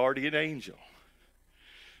became their guardian angel.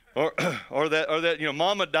 Or that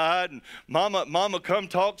mama died and mama come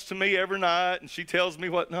talks to me every night and she tells me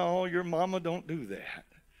what. No, your mama don't do that.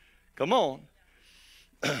 Come on.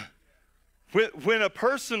 When a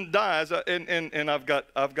person dies, and I've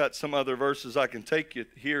got some other verses I can take you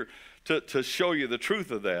here to show you the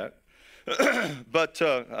truth of that. But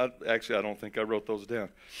actually I don't think I wrote those down.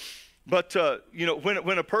 But,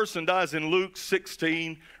 when a person dies in Luke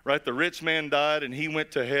 16, right, the rich man died and he went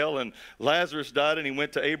to hell, and Lazarus died and he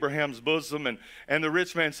went to Abraham's bosom, and the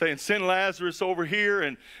rich man saying, send Lazarus over here,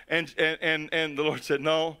 and the Lord said,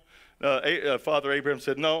 no. Father Abraham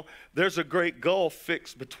said, no, there's a great gulf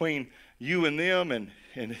fixed between you and them, and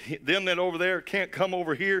them that over there can't come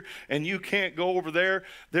over here, and you can't go over there.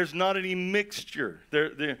 There's not any mixture.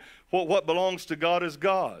 What belongs to God is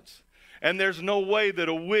God's. And there's no way that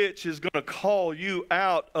a witch is going to call you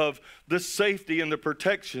out of the safety and the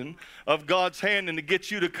protection of God's hand and to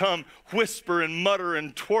get you to come whisper and mutter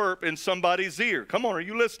and twerp in somebody's ear. Come on, are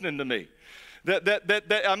you listening to me?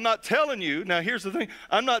 That I'm not telling you, now here's the thing,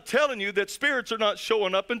 I'm not telling you that spirits are not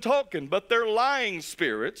showing up and talking, but they're lying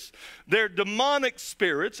spirits, they're demonic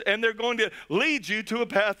spirits, and they're going to lead you to a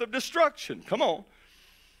path of destruction. Come on.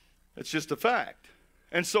 It's just a fact.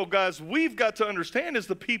 And so, guys, we've got to understand as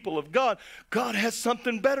the people of God, God has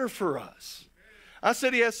something better for us. I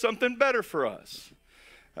said he has something better for us.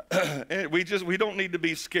 And we don't need to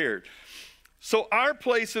be scared. So our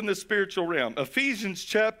place in the spiritual realm, Ephesians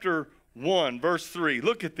chapter 1, verse 3.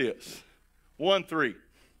 Look at this. 1:3.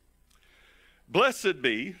 Blessed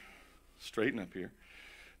be, straighten up here.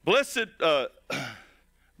 Blessed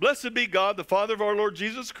be God, the Father of our Lord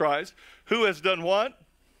Jesus Christ, who has done what?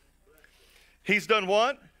 He's done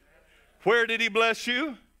what? Where did he bless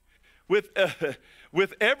you? With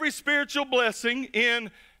every spiritual blessing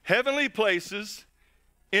in heavenly places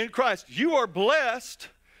in Christ. You are blessed,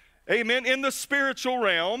 amen, in the spiritual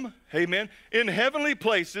realm, amen, in heavenly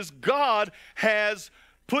places. God has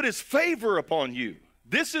put his favor upon you.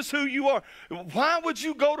 This is who you are. Why would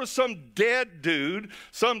you go to some dead dude,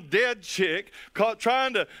 some dead chick,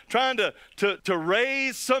 trying to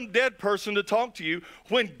raise some dead person to talk to you,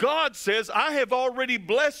 when God says, I have already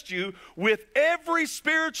blessed you with every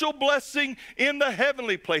spiritual blessing in the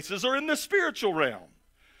heavenly places or in the spiritual realm?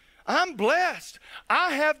 I'm blessed.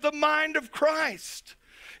 I have the mind of Christ.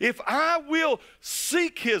 If I will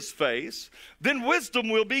seek his face, then wisdom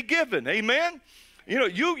will be given. Amen? You know,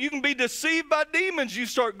 you can be deceived by demons. You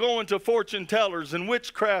start going to fortune tellers and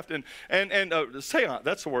witchcraft and seance.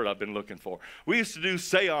 That's the word I've been looking for. We used to do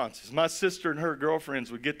seances. My sister and her girlfriends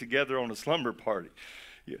would get together on a slumber party.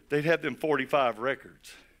 Yeah, they'd have them 45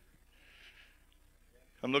 records.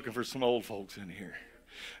 I'm looking for some old folks in here.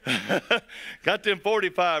 Got them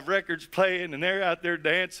 45 records playing, and they're out there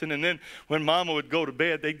dancing. And then when Mama would go to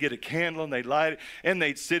bed, they'd get a candle and they'd light it, and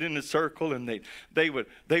they'd sit in a circle, and they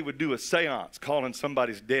would do a seance, calling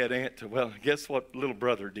somebody's dead aunt to. Well, guess what little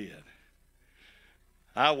brother did?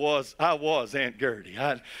 I was Aunt Gertie.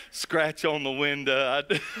 I'd scratch on the window.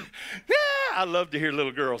 I loved to hear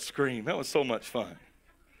little girls scream. That was so much fun.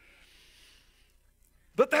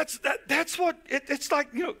 But that's what, it's like,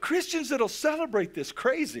 you know, Christians that'll celebrate this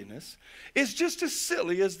craziness is just as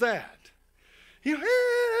silly as that. You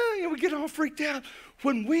know, we get all freaked out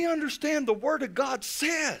when we understand the Word of God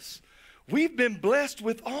says we've been blessed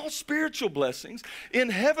with all spiritual blessings in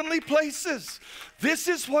heavenly places. This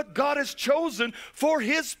is what God has chosen for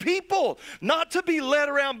His people, not to be led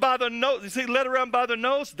around by the nose. You see, led around by the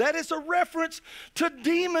nose, that is a reference to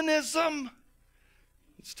demonism.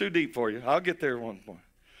 It's too deep for you. I'll get there one point.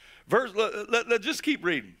 Let's just keep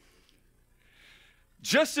reading.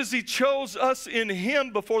 Just as He chose us in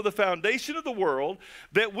Him before the foundation of the world,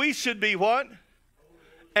 that we should be what?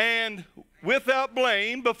 And without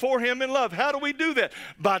blame before Him in love. How do we do that?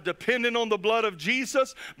 By depending on the blood of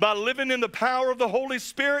Jesus, by living in the power of the Holy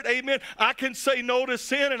Spirit. Amen. I can say no to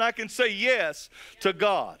sin and I can say yes to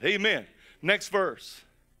God. Amen. Next verse.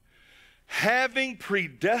 Having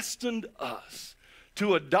predestined us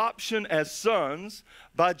to adoption as sons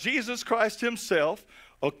by Jesus Christ Himself,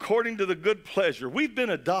 according to the good pleasure. We've been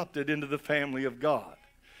adopted into the family of God.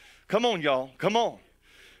 Come on, y'all. Come on.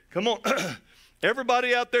 Come on.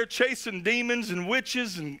 Everybody out there chasing demons and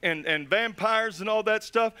witches and vampires and all that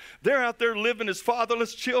stuff, they're out there living as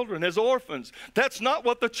fatherless children, as orphans. That's not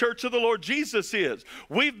what the church of the Lord Jesus is.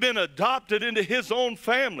 We've been adopted into His own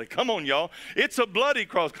family. Come on, y'all. It's a bloody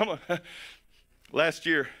cross. Come on. Last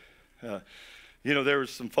year, you know, there was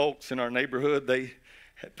some folks in our neighborhood, they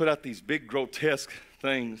had put out these big grotesque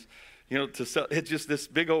things, you know, to sell. It's just this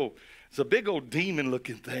big old, it's a big old demon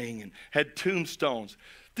looking thing and had tombstones.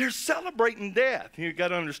 They're celebrating death. You got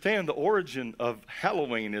to understand the origin of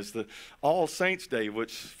Halloween is the All Saints Day,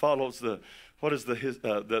 which follows the, what is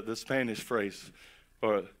the Spanish phrase?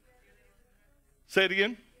 Or, say it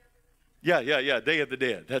again? Yeah, Day of the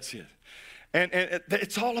Dead, that's it. And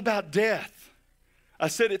it's all about death. I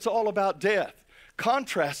said it's all about death.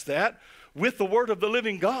 Contrast that with the Word of the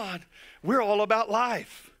living God. We're all about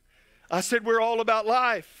life. I said we're all about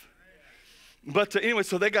life. But anyway,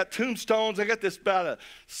 so they got tombstones. They got this about an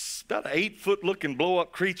 8-foot looking blow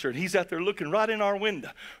up creature, and he's out there looking right in our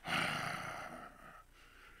window.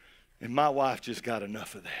 And my wife just got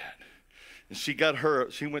enough of that. And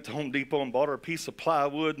she went to Home Depot and bought her a piece of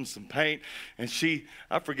plywood and some paint. And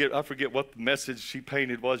I forget what the message she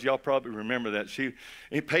painted was. Y'all probably remember that. She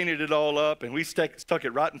painted it all up, and we stuck it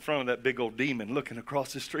right in front of that big old demon looking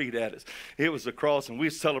across the street at us. It was a cross, and we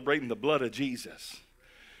were celebrating the blood of Jesus.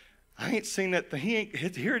 I ain't seen that.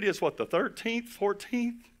 Here it is, what, the 13th,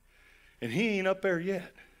 14th? And he ain't up there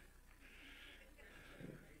yet.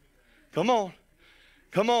 Come on.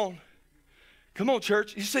 Come on. Come on,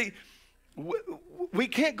 church. You see, we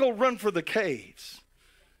can't go run for the caves.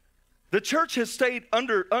 The church has stayed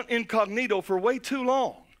under incognito for way too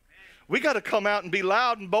long. We got to come out and be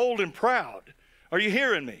loud and bold and proud. Are you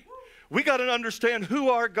hearing me? We got to understand who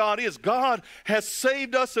our God is. God has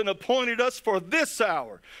saved us and appointed us for this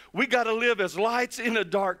hour. We got to live as lights in a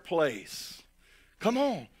dark place. Come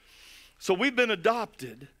on. So we've been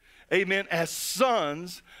adopted, amen, as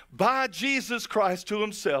sons by Jesus Christ to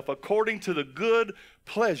Himself according to the good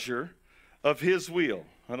pleasure of His will.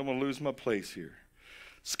 I don't want to lose my place here.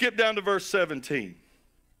 Skip down to verse 17.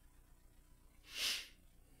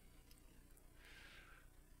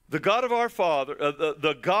 The God of our Father,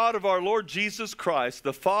 the God of our Lord Jesus Christ,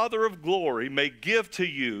 the Father of glory, may give to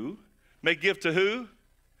you, may give to who?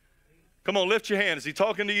 Come on, lift your hand. Is He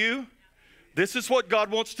talking to you? This is what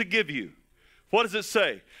God wants to give you. What does it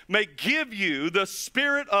say? May give you the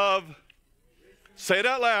spirit of, say it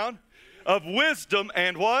out loud, of wisdom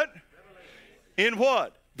and what? In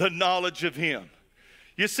what? The knowledge of Him.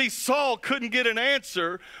 You see, Saul couldn't get an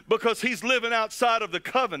answer because he's living outside of the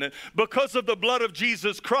covenant. Because of the blood of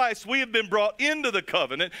Jesus Christ, we have been brought into the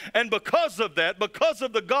covenant. And because of that, because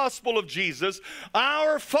of the gospel of Jesus,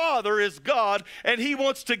 our Father is God, and He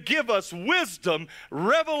wants to give us wisdom,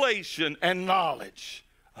 revelation, and knowledge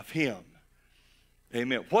of Him.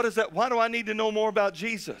 Amen. What is that? Why do I need to know more about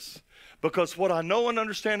Jesus? Because what I know and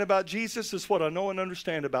understand about Jesus is what I know and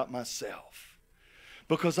understand about myself.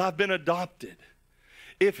 Because I've been adopted.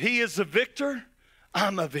 If he is a victor,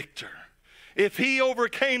 I'm a victor. If he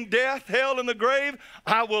overcame death, hell, and the grave,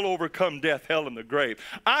 I will overcome death, hell, and the grave.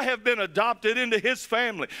 I have been adopted into his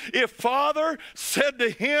family. If Father said to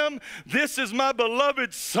him, this is my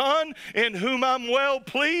beloved Son in whom I'm well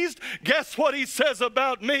pleased, guess what he says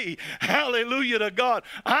about me? Hallelujah to God.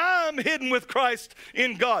 I'm hidden with Christ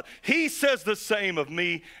in God. He says the same of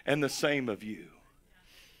me and the same of you.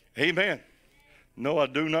 Amen. No, I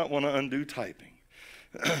do not want to undo typing.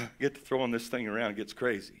 Get to throwing this thing around, it gets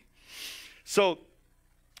crazy. So,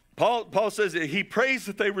 Paul says that he prays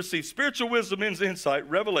that they receive spiritual wisdom, insight,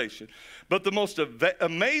 revelation. But the most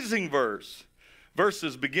amazing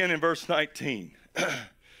verses begin in verse 19.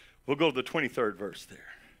 We'll go to the 23rd verse there.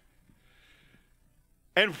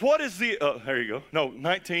 And what is the, there you go. No,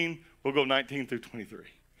 19, we'll go 19 through 23.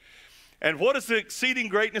 And what is the exceeding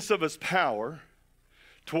greatness of his power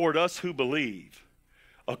toward us who believe,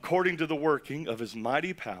 according to the working of his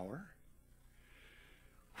mighty power,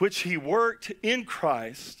 which he worked in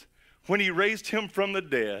Christ when he raised him from the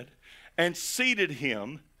dead and seated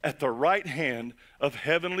him at the right hand of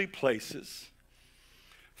heavenly places,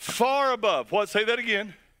 far above. What? Say that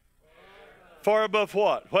again. Far above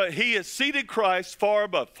what? What? He has seated Christ far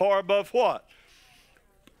above. Far above what?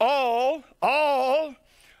 All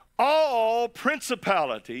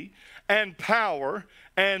principality and power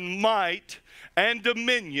and might and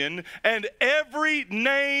dominion and every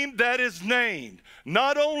name that is named,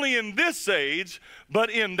 not only in this age, but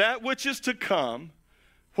in that which is to come.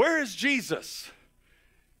 Where is Jesus?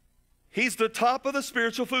 He's the top of the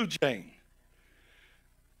spiritual food chain.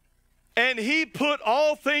 And he put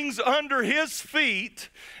all things under his feet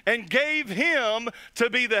and gave him to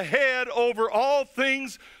be the head over all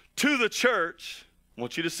things to the church. I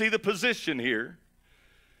want you to see the position here,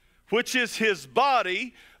 which is his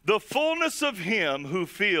body, the fullness of him who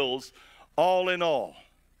fills all in all.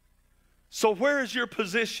 So where is your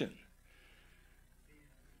position?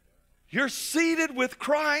 You're seated with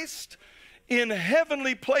Christ in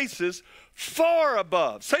heavenly places far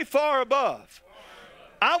above. Say far above.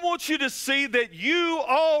 I want you to see that you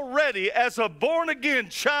already, as a born-again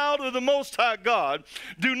child of the Most High God,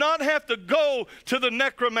 do not have to go to the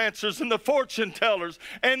necromancers and the fortune tellers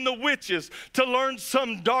and the witches to learn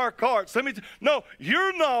some dark arts. No,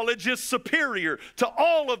 your knowledge is superior to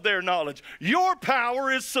all of their knowledge. Your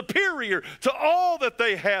power is superior to all that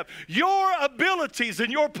they have. Your abilities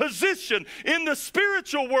and your position in the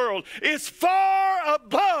spiritual world is far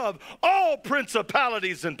above all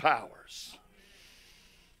principalities and powers.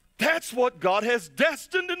 That's what God has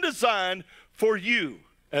destined and designed for you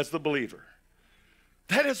as the believer.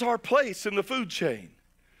 That is our place in the food chain.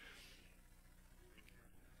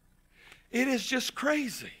 It is just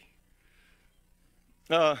crazy.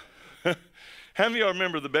 How many of y'all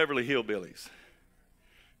remember the Beverly Hillbillies?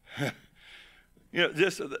 You know,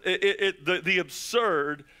 just the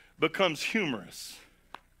absurd becomes humorous,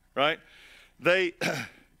 right? They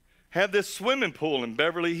have this swimming pool in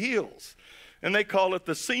Beverly Hills, and they call it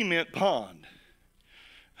the cement pond,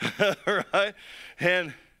 right?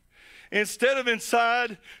 And instead of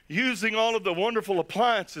inside using all of the wonderful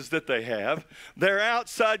appliances that they have, they're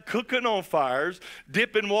outside cooking on fires,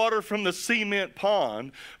 dipping water from the cement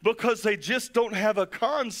pond, because they just don't have a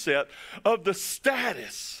concept of the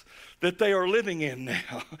status that they are living in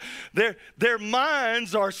now. Their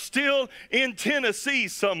minds are still in Tennessee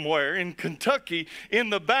somewhere, in Kentucky, in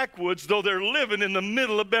the backwoods, though they're living in the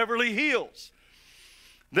middle of Beverly Hills.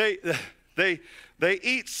 They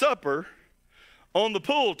eat supper on the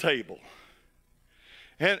pool table.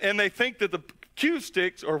 And they think that the cue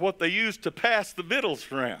sticks are what they use to pass the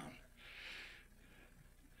victuals around.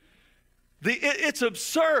 It's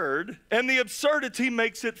absurd, and the absurdity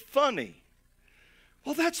makes it funny.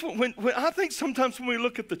 Well, that's what, when I think sometimes when we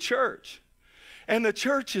look at the church, and the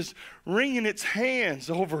church is wringing its hands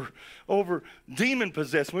over demon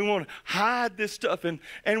possession. We want to hide this stuff, and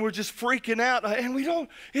we're just freaking out. And we don't,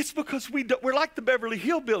 it's because we're like the Beverly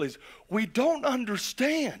Hillbillies. We don't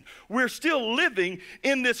understand. We're still living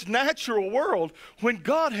in this natural world when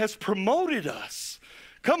God has promoted us.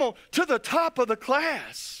 Come on, to the top of the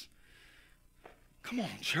class. Come on,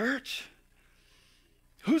 church.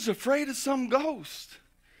 Who's afraid of some ghost?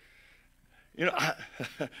 You know,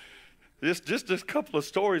 just a couple of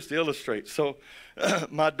stories to illustrate. So,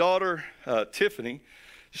 my daughter Tiffany,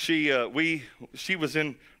 she was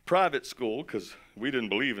in private school because we didn't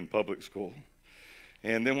believe in public school.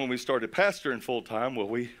 And then when we started pastoring full time, well,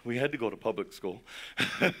 we had to go to public school.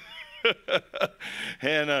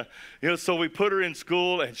 And, so we put her in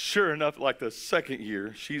school, and sure enough, like the second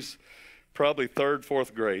year, she's probably third,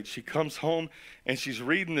 fourth grade. She comes home, and she's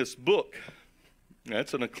reading this book.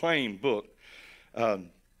 It's an acclaimed book. And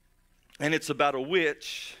it's about a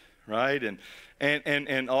witch, right? And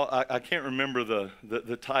I can't remember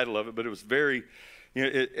the title of it, but it was very,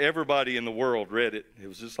 everybody in the world read it. It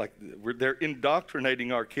was just like they're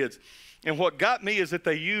indoctrinating our kids. And what got me is that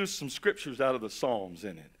they used some scriptures out of the Psalms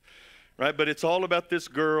in it, right? But it's all about this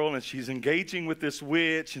girl, and she's engaging with this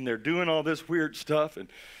witch, and they're doing all this weird stuff.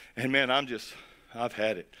 And man, I've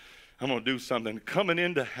had it. I'm going to do something. Coming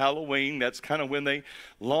into Halloween, that's kind of when they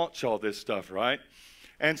launch all this stuff, right?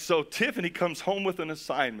 And so Tiffany comes home with an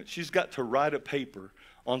assignment. She's got to write a paper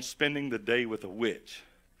on spending the day with a witch.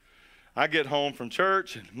 I get home from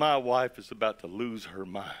church, and my wife is about to lose her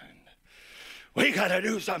mind. We got to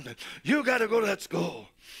do something. You got to go to that school.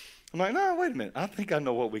 I'm like, no, wait a minute. I think I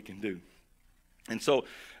know what we can do. And so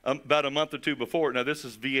about a month or two before, now this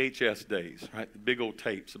is VHS days, right? The big old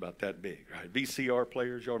tapes about that big, right? VCR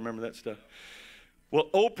players, y'all remember that stuff? Well,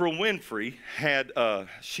 Oprah Winfrey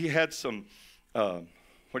had some,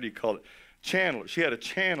 what do you call it? Channeler. She had a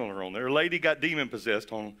channeler on there. A lady got demon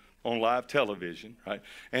possessed on live television, right?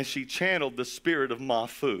 And she channeled the spirit of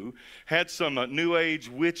Mafu, had some New Age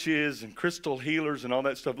witches and crystal healers and all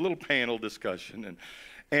that stuff, a little panel discussion.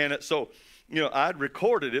 And so, I'd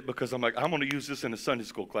recorded it because I'm like, I'm going to use this in a Sunday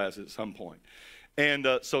school class at some point. And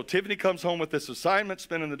so Tiffany comes home with this assignment,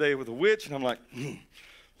 spending the day with a witch, and I'm like,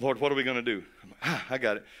 Lord, what are we going to do? I'm like, I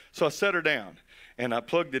got it. So I set her down, and I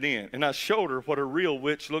plugged it in, and I showed her what a real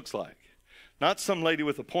witch looks like. Not some lady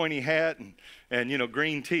with a pointy hat and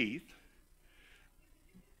green teeth,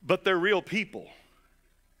 but they're real people.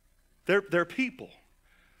 They're people.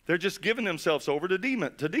 They're just giving themselves over to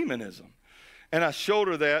demonism. And I showed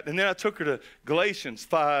her that, and then I took her to Galatians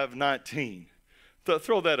 5:19.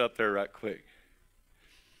 Throw that up there right quick.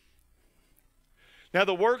 Now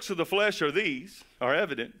the works of the flesh are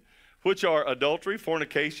evident, which are adultery,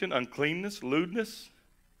 fornication, uncleanness, lewdness,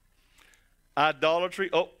 idolatry.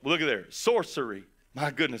 Oh, look at there. Sorcery. My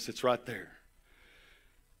goodness, it's right there.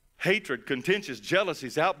 Hatred, contentions,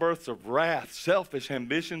 jealousies, outbursts of wrath, selfish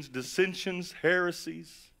ambitions, dissensions,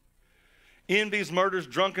 heresies, envies, murders,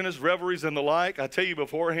 drunkenness, revelries, and the like. I tell you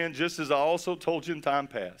beforehand, just as I also told you in time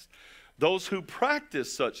past, those who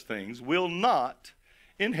practice such things will not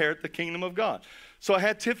inherit the kingdom of God. So I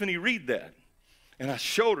had Tiffany read that, and I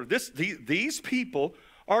showed her these people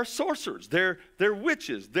are sorcerers. They're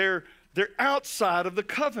witches. They're outside of the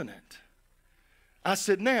covenant. I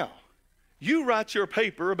said, now, you write your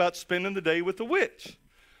paper about spending the day with the witch.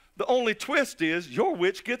 The only twist is your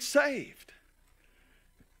witch gets saved.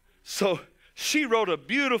 So she wrote a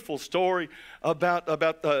beautiful story about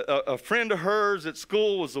a friend of hers at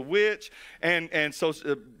school was a witch, and so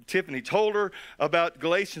Tiffany told her about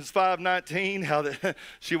Galatians 5:19, how that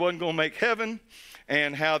she wasn't going to make heaven,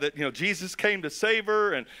 and how that Jesus came to save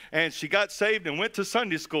her, and she got saved and went to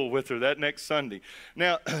Sunday school with her that next Sunday.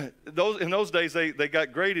 Now, in those days they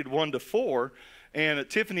got graded 1 to 4, and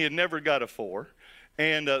Tiffany had never got a 4.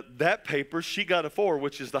 And that paper, she got a 4,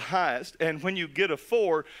 which is the highest. And when you get a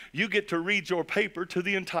 4, you get to read your paper to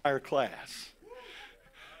the entire class.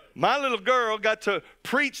 My little girl got to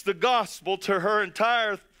preach the gospel to her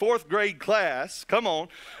entire 4th grade class. Come on.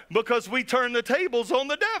 Because we turned the tables on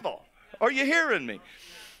the devil. Are you hearing me?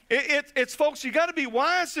 It's folks, you got to be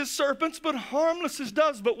wise as serpents, but harmless as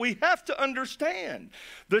doves. But we have to understand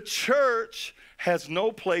the church has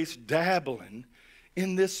no place dabbling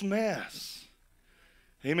in this mess.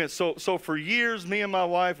 Amen. So for years, me and my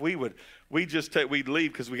wife, we'd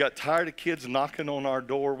leave because we got tired of kids knocking on our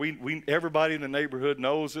door. Everybody in the neighborhood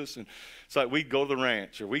knows us, and it's like we'd go to the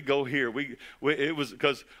ranch or we'd go here. It was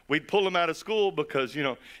because we'd pull them out of school because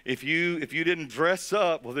if you didn't dress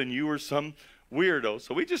up, well then you were some weirdo.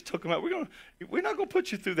 So we just took them out. We're not gonna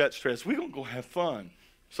put you through that stress. We're gonna go have fun.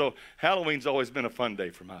 So Halloween's always been a fun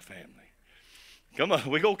day for my family. Come on,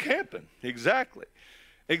 we go camping. Exactly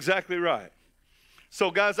right. So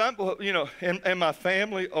guys, and my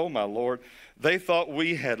family, oh my Lord, they thought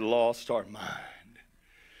we had lost our mind.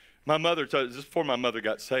 My mother, just before my mother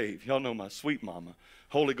got saved, y'all know my sweet mama,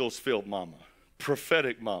 Holy Ghost filled mama,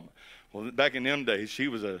 prophetic mama. Well, back in them days, she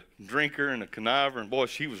was a drinker and a conniver, and boy,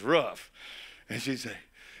 she was rough. And she'd say,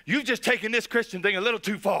 you've just taken this Christian thing a little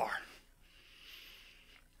too far.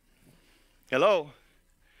 Hello?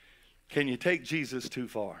 Can you take Jesus too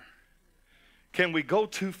far? Can we go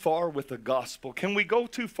too far with the gospel? Can we go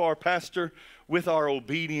too far, Pastor, with our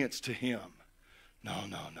obedience to him? No.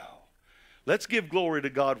 Let's give glory to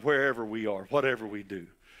God wherever we are, whatever we do.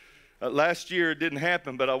 Last year it didn't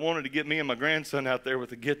happen, but I wanted to get me and my grandson out there with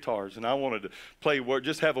the guitars, and I wanted to play,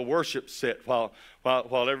 just have a worship set while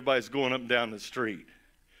everybody's going up and down the street.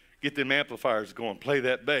 Get them amplifiers going, play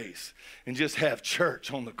that bass, and just have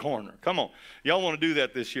church on the corner. Come on. Y'all want to do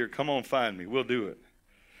that this year? Come on, find me. We'll do it.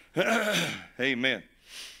 Amen.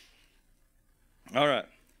 All right.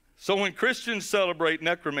 So when Christians celebrate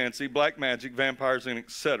necromancy, black magic, vampires, and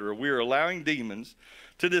etc., we are allowing demons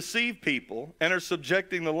to deceive people and are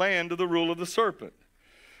subjecting the land to the rule of the serpent.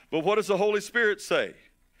 But what does the Holy Spirit say?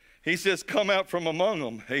 He says, come out from among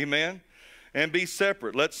them, amen, and be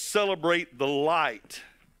separate. Let's celebrate the light.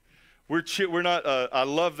 We're not, I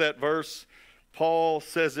love that verse. Paul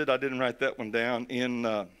says it, I didn't write that one down, in,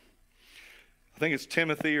 I think it's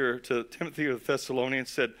Timothy or the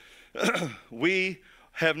Thessalonians, said, we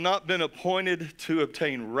have not been appointed to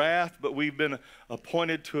obtain wrath, but we've been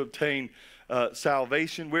appointed to obtain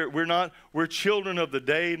salvation. We're children of the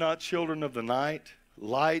day, not children of the night.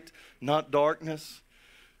 Light, not darkness.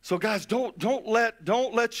 So guys, don't let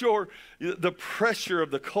the pressure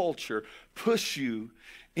of the culture push you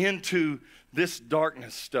into this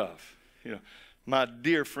darkness stuff. You know, my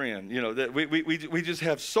dear friend, you know, that we just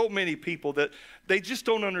have so many people that they just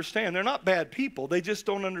don't understand. They're not bad people. They just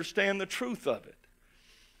don't understand the truth of it.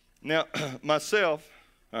 Now, myself,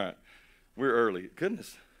 all right, we're early.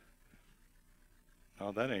 Goodness.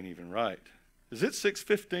 Oh, that ain't even right. Is it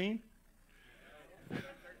 6:15?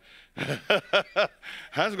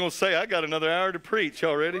 I was going to say, I got another hour to preach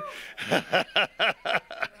already.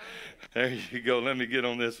 There you go. Let me get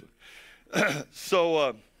on this one.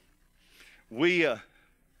 So,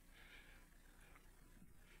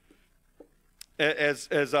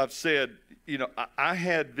 as I've said, you know, I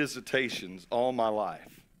had visitations all my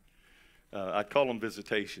life. I call them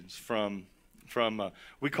visitations from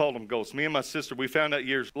we called them ghosts. Me and my sister, we found out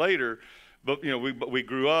years later, but you know, we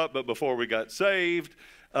grew up, but before we got saved,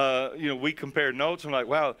 you know, we compared notes and like,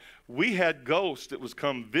 wow, we had ghosts that was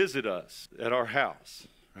come visit us at our house,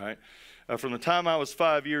 right? From the time I was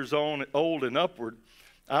 5 years old and upward,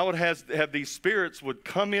 I would have these spirits would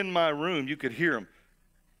come in my room. You could hear them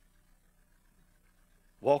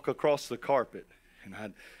walk across the carpet,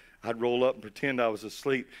 and I'd roll up and pretend I was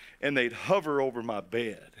asleep, and they'd hover over my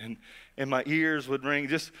bed, and my ears would ring,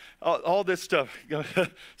 just all this stuff.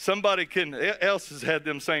 Somebody else has had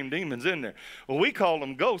them same demons in there. Well, we called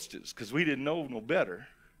them ghosties because we didn't know no better.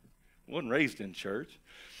 Wasn't raised in church.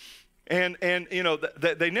 And you know,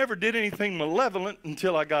 they never did anything malevolent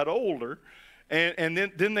until I got older. And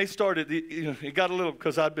then they started, you know, it got a little,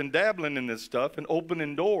 because I'd been dabbling in this stuff and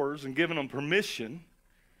opening doors and giving them permission.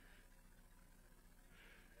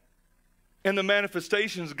 And the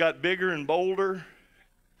manifestations got bigger and bolder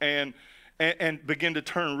and began to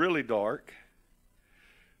turn really dark.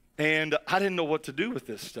 And I didn't know what to do with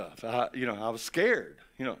this stuff. I was scared.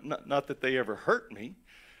 You know, not that they ever hurt me,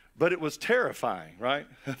 but it was terrifying, right?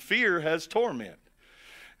 Fear has torment.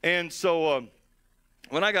 And so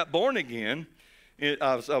when I got born again,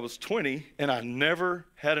 I was 20, and I never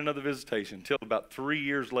had another visitation until about 3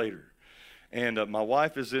 years later. And my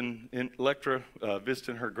wife is in Electra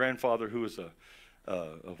visiting her grandfather, who was a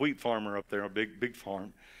wheat farmer up there, a big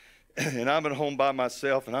farm. And I'm at home by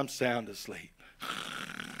myself, and I'm sound asleep.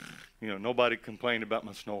 You know, nobody complained about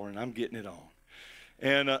my snoring. I'm getting it on.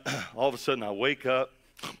 And all of a sudden, I wake up,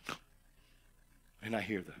 and I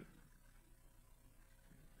hear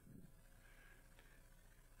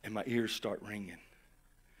and my ears start ringing.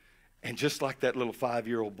 And just like that little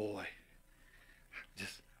 5-year-old boy,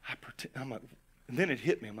 I'm like, and then it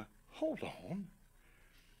hit me. I'm like, hold on.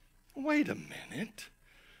 Wait a minute.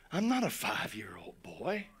 I'm not a 5-year-old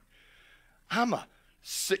boy. I'm a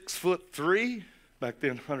 6'3", back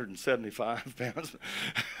then 175 pounds.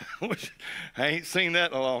 Which I ain't seen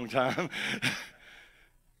that in a long time.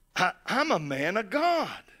 I'm a man of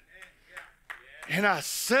God. And I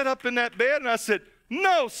sat up in that bed and I said,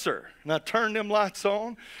 no, sir. And I turned them lights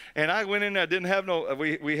on, and I went in there. I didn't have no,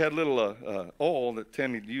 we had a little oil that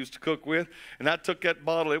Tammy used to cook with, and I took that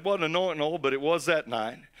bottle. It wasn't anointing oil, but it was that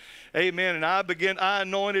night. Amen. And I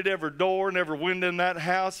anointed every door and every window in that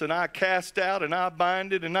house, and I cast out, and I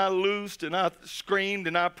binded, and I loosed, and I screamed,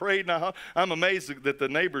 and I prayed, and I'm amazed that the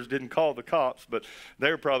neighbors didn't call the cops, but they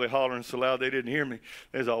were probably hollering so loud they didn't hear me.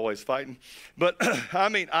 They was always fighting. But, I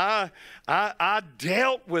mean, I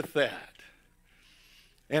dealt with that.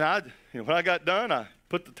 And when I got done, I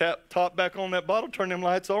put the top back on that bottle, turned them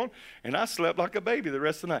lights on, and I slept like a baby the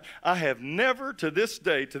rest of the night. I have never, to this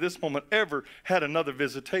day, to this moment, ever had another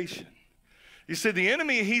visitation. You see, the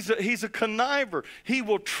enemy, he's a conniver. He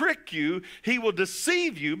will trick you. He will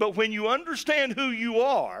deceive you. But when you understand who you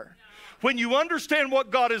are, when you understand what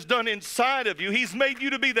God has done inside of you, He's made you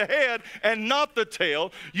to be the head and not the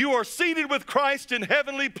tail. You are seated with Christ in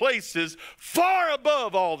heavenly places, far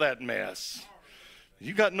above all that mess.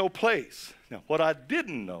 You got no place. Now, what I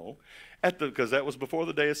didn't know, because that was before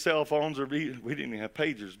the day of cell phones, or we didn't even have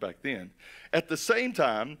pagers back then. At the same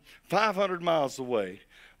time, 500 miles away,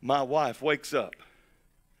 my wife wakes up.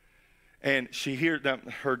 And she hears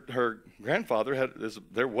her grandfather,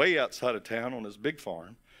 they're way outside of town on his big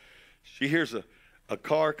farm. She hears a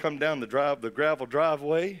car come down the gravel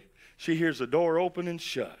driveway. She hears the door open and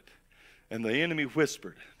shut. And the enemy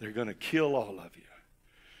whispered, they're going to kill all of you.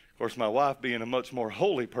 Of course, my wife, being a much more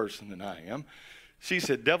holy person than I am, she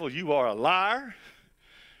said, devil, you are a liar.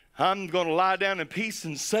 I'm going to lie down in peace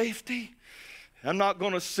and safety. I'm not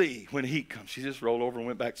going to see when heat comes. She just rolled over and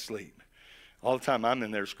went back to sleep. All the time I'm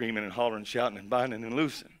in there screaming and hollering, shouting and binding and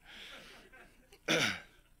loosing.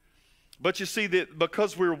 But you see that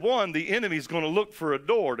because we're one, the enemy's going to look for a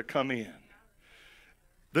door to come in.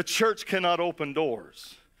 The church cannot open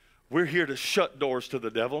doors. We're here to shut doors to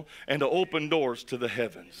the devil and to open doors to the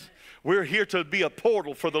heavens. We're here to be a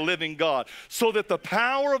portal for the living God so that the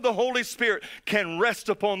power of the Holy Spirit can rest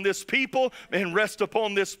upon this people and rest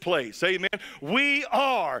upon this place. Amen. We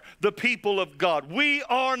are the people of God. We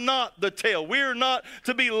are not the tail. We're not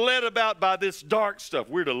to be led about by this dark stuff.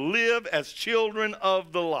 We're to live as children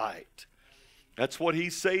of the light. That's what He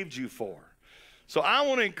saved you for. So I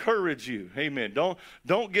want to encourage you. Amen.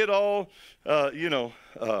 Don't get all,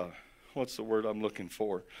 what's the word I'm looking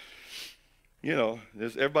for? You know,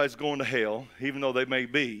 everybody's going to hell, even though they may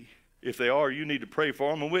be. If they are, you need to pray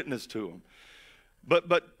for them and witness to them.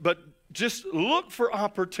 But just look for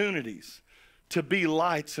opportunities to be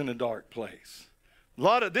lights in a dark place.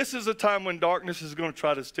 This is a time when darkness is going to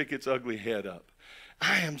try to stick its ugly head up.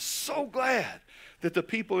 I am so glad that the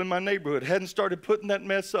people in my neighborhood hadn't started putting that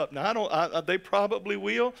mess up. Now, they probably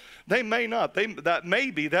will. They may not.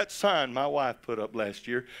 That sign my wife put up last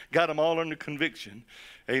year got them all under conviction.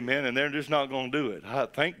 Amen. And they're just not going to do it.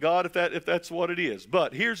 Thank God if that's what it is.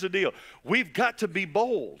 But here's the deal. We've got to be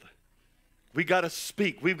bold. We got to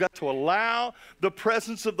speak. We've got to allow the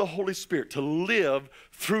presence of the Holy Spirit to live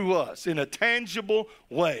through us in a tangible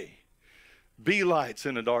way. Be lights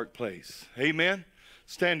in a dark place. Amen.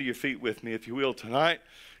 Stand to your feet with me, if you will, tonight.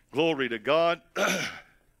 Glory to God. I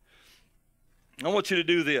want you to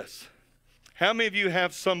do this. How many of you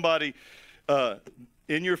have somebody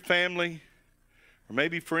in your family or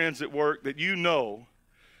maybe friends at work that you know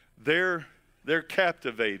they're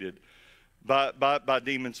captivated by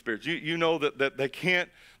demon spirits? You know that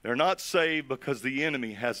they're not saved because the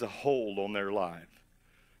enemy has a hold on their life.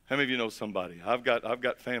 How many of you know somebody? I've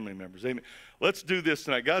got family members. Amen. Let's do this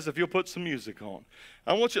tonight. Guys, if you'll put some music on.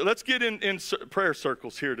 Let's get in prayer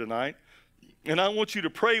circles here tonight. And I want you to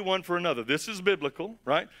pray one for another. This is biblical,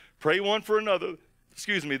 right? Pray one for another,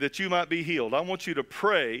 that you might be healed. I want you to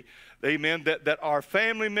pray, amen, that our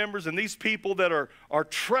family members and these people that are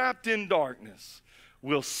trapped in darkness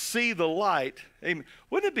will see the light. Amen.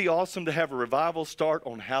 Wouldn't it be awesome to have a revival start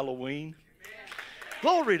on Halloween? Amen.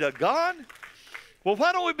 Glory to God. Well,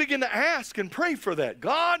 why don't we begin to ask and pray for that?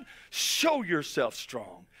 God, show yourself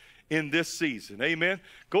strong in this season. Amen.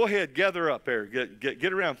 Go ahead, gather up there.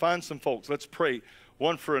 Get around, find some folks. Let's pray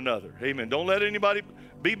one for another. Amen. Don't let anybody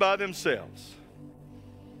be by themselves.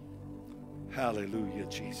 Hallelujah,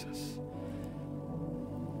 Jesus.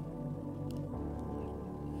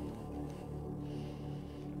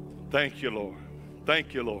 Thank you, Lord.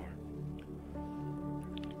 Thank you, Lord.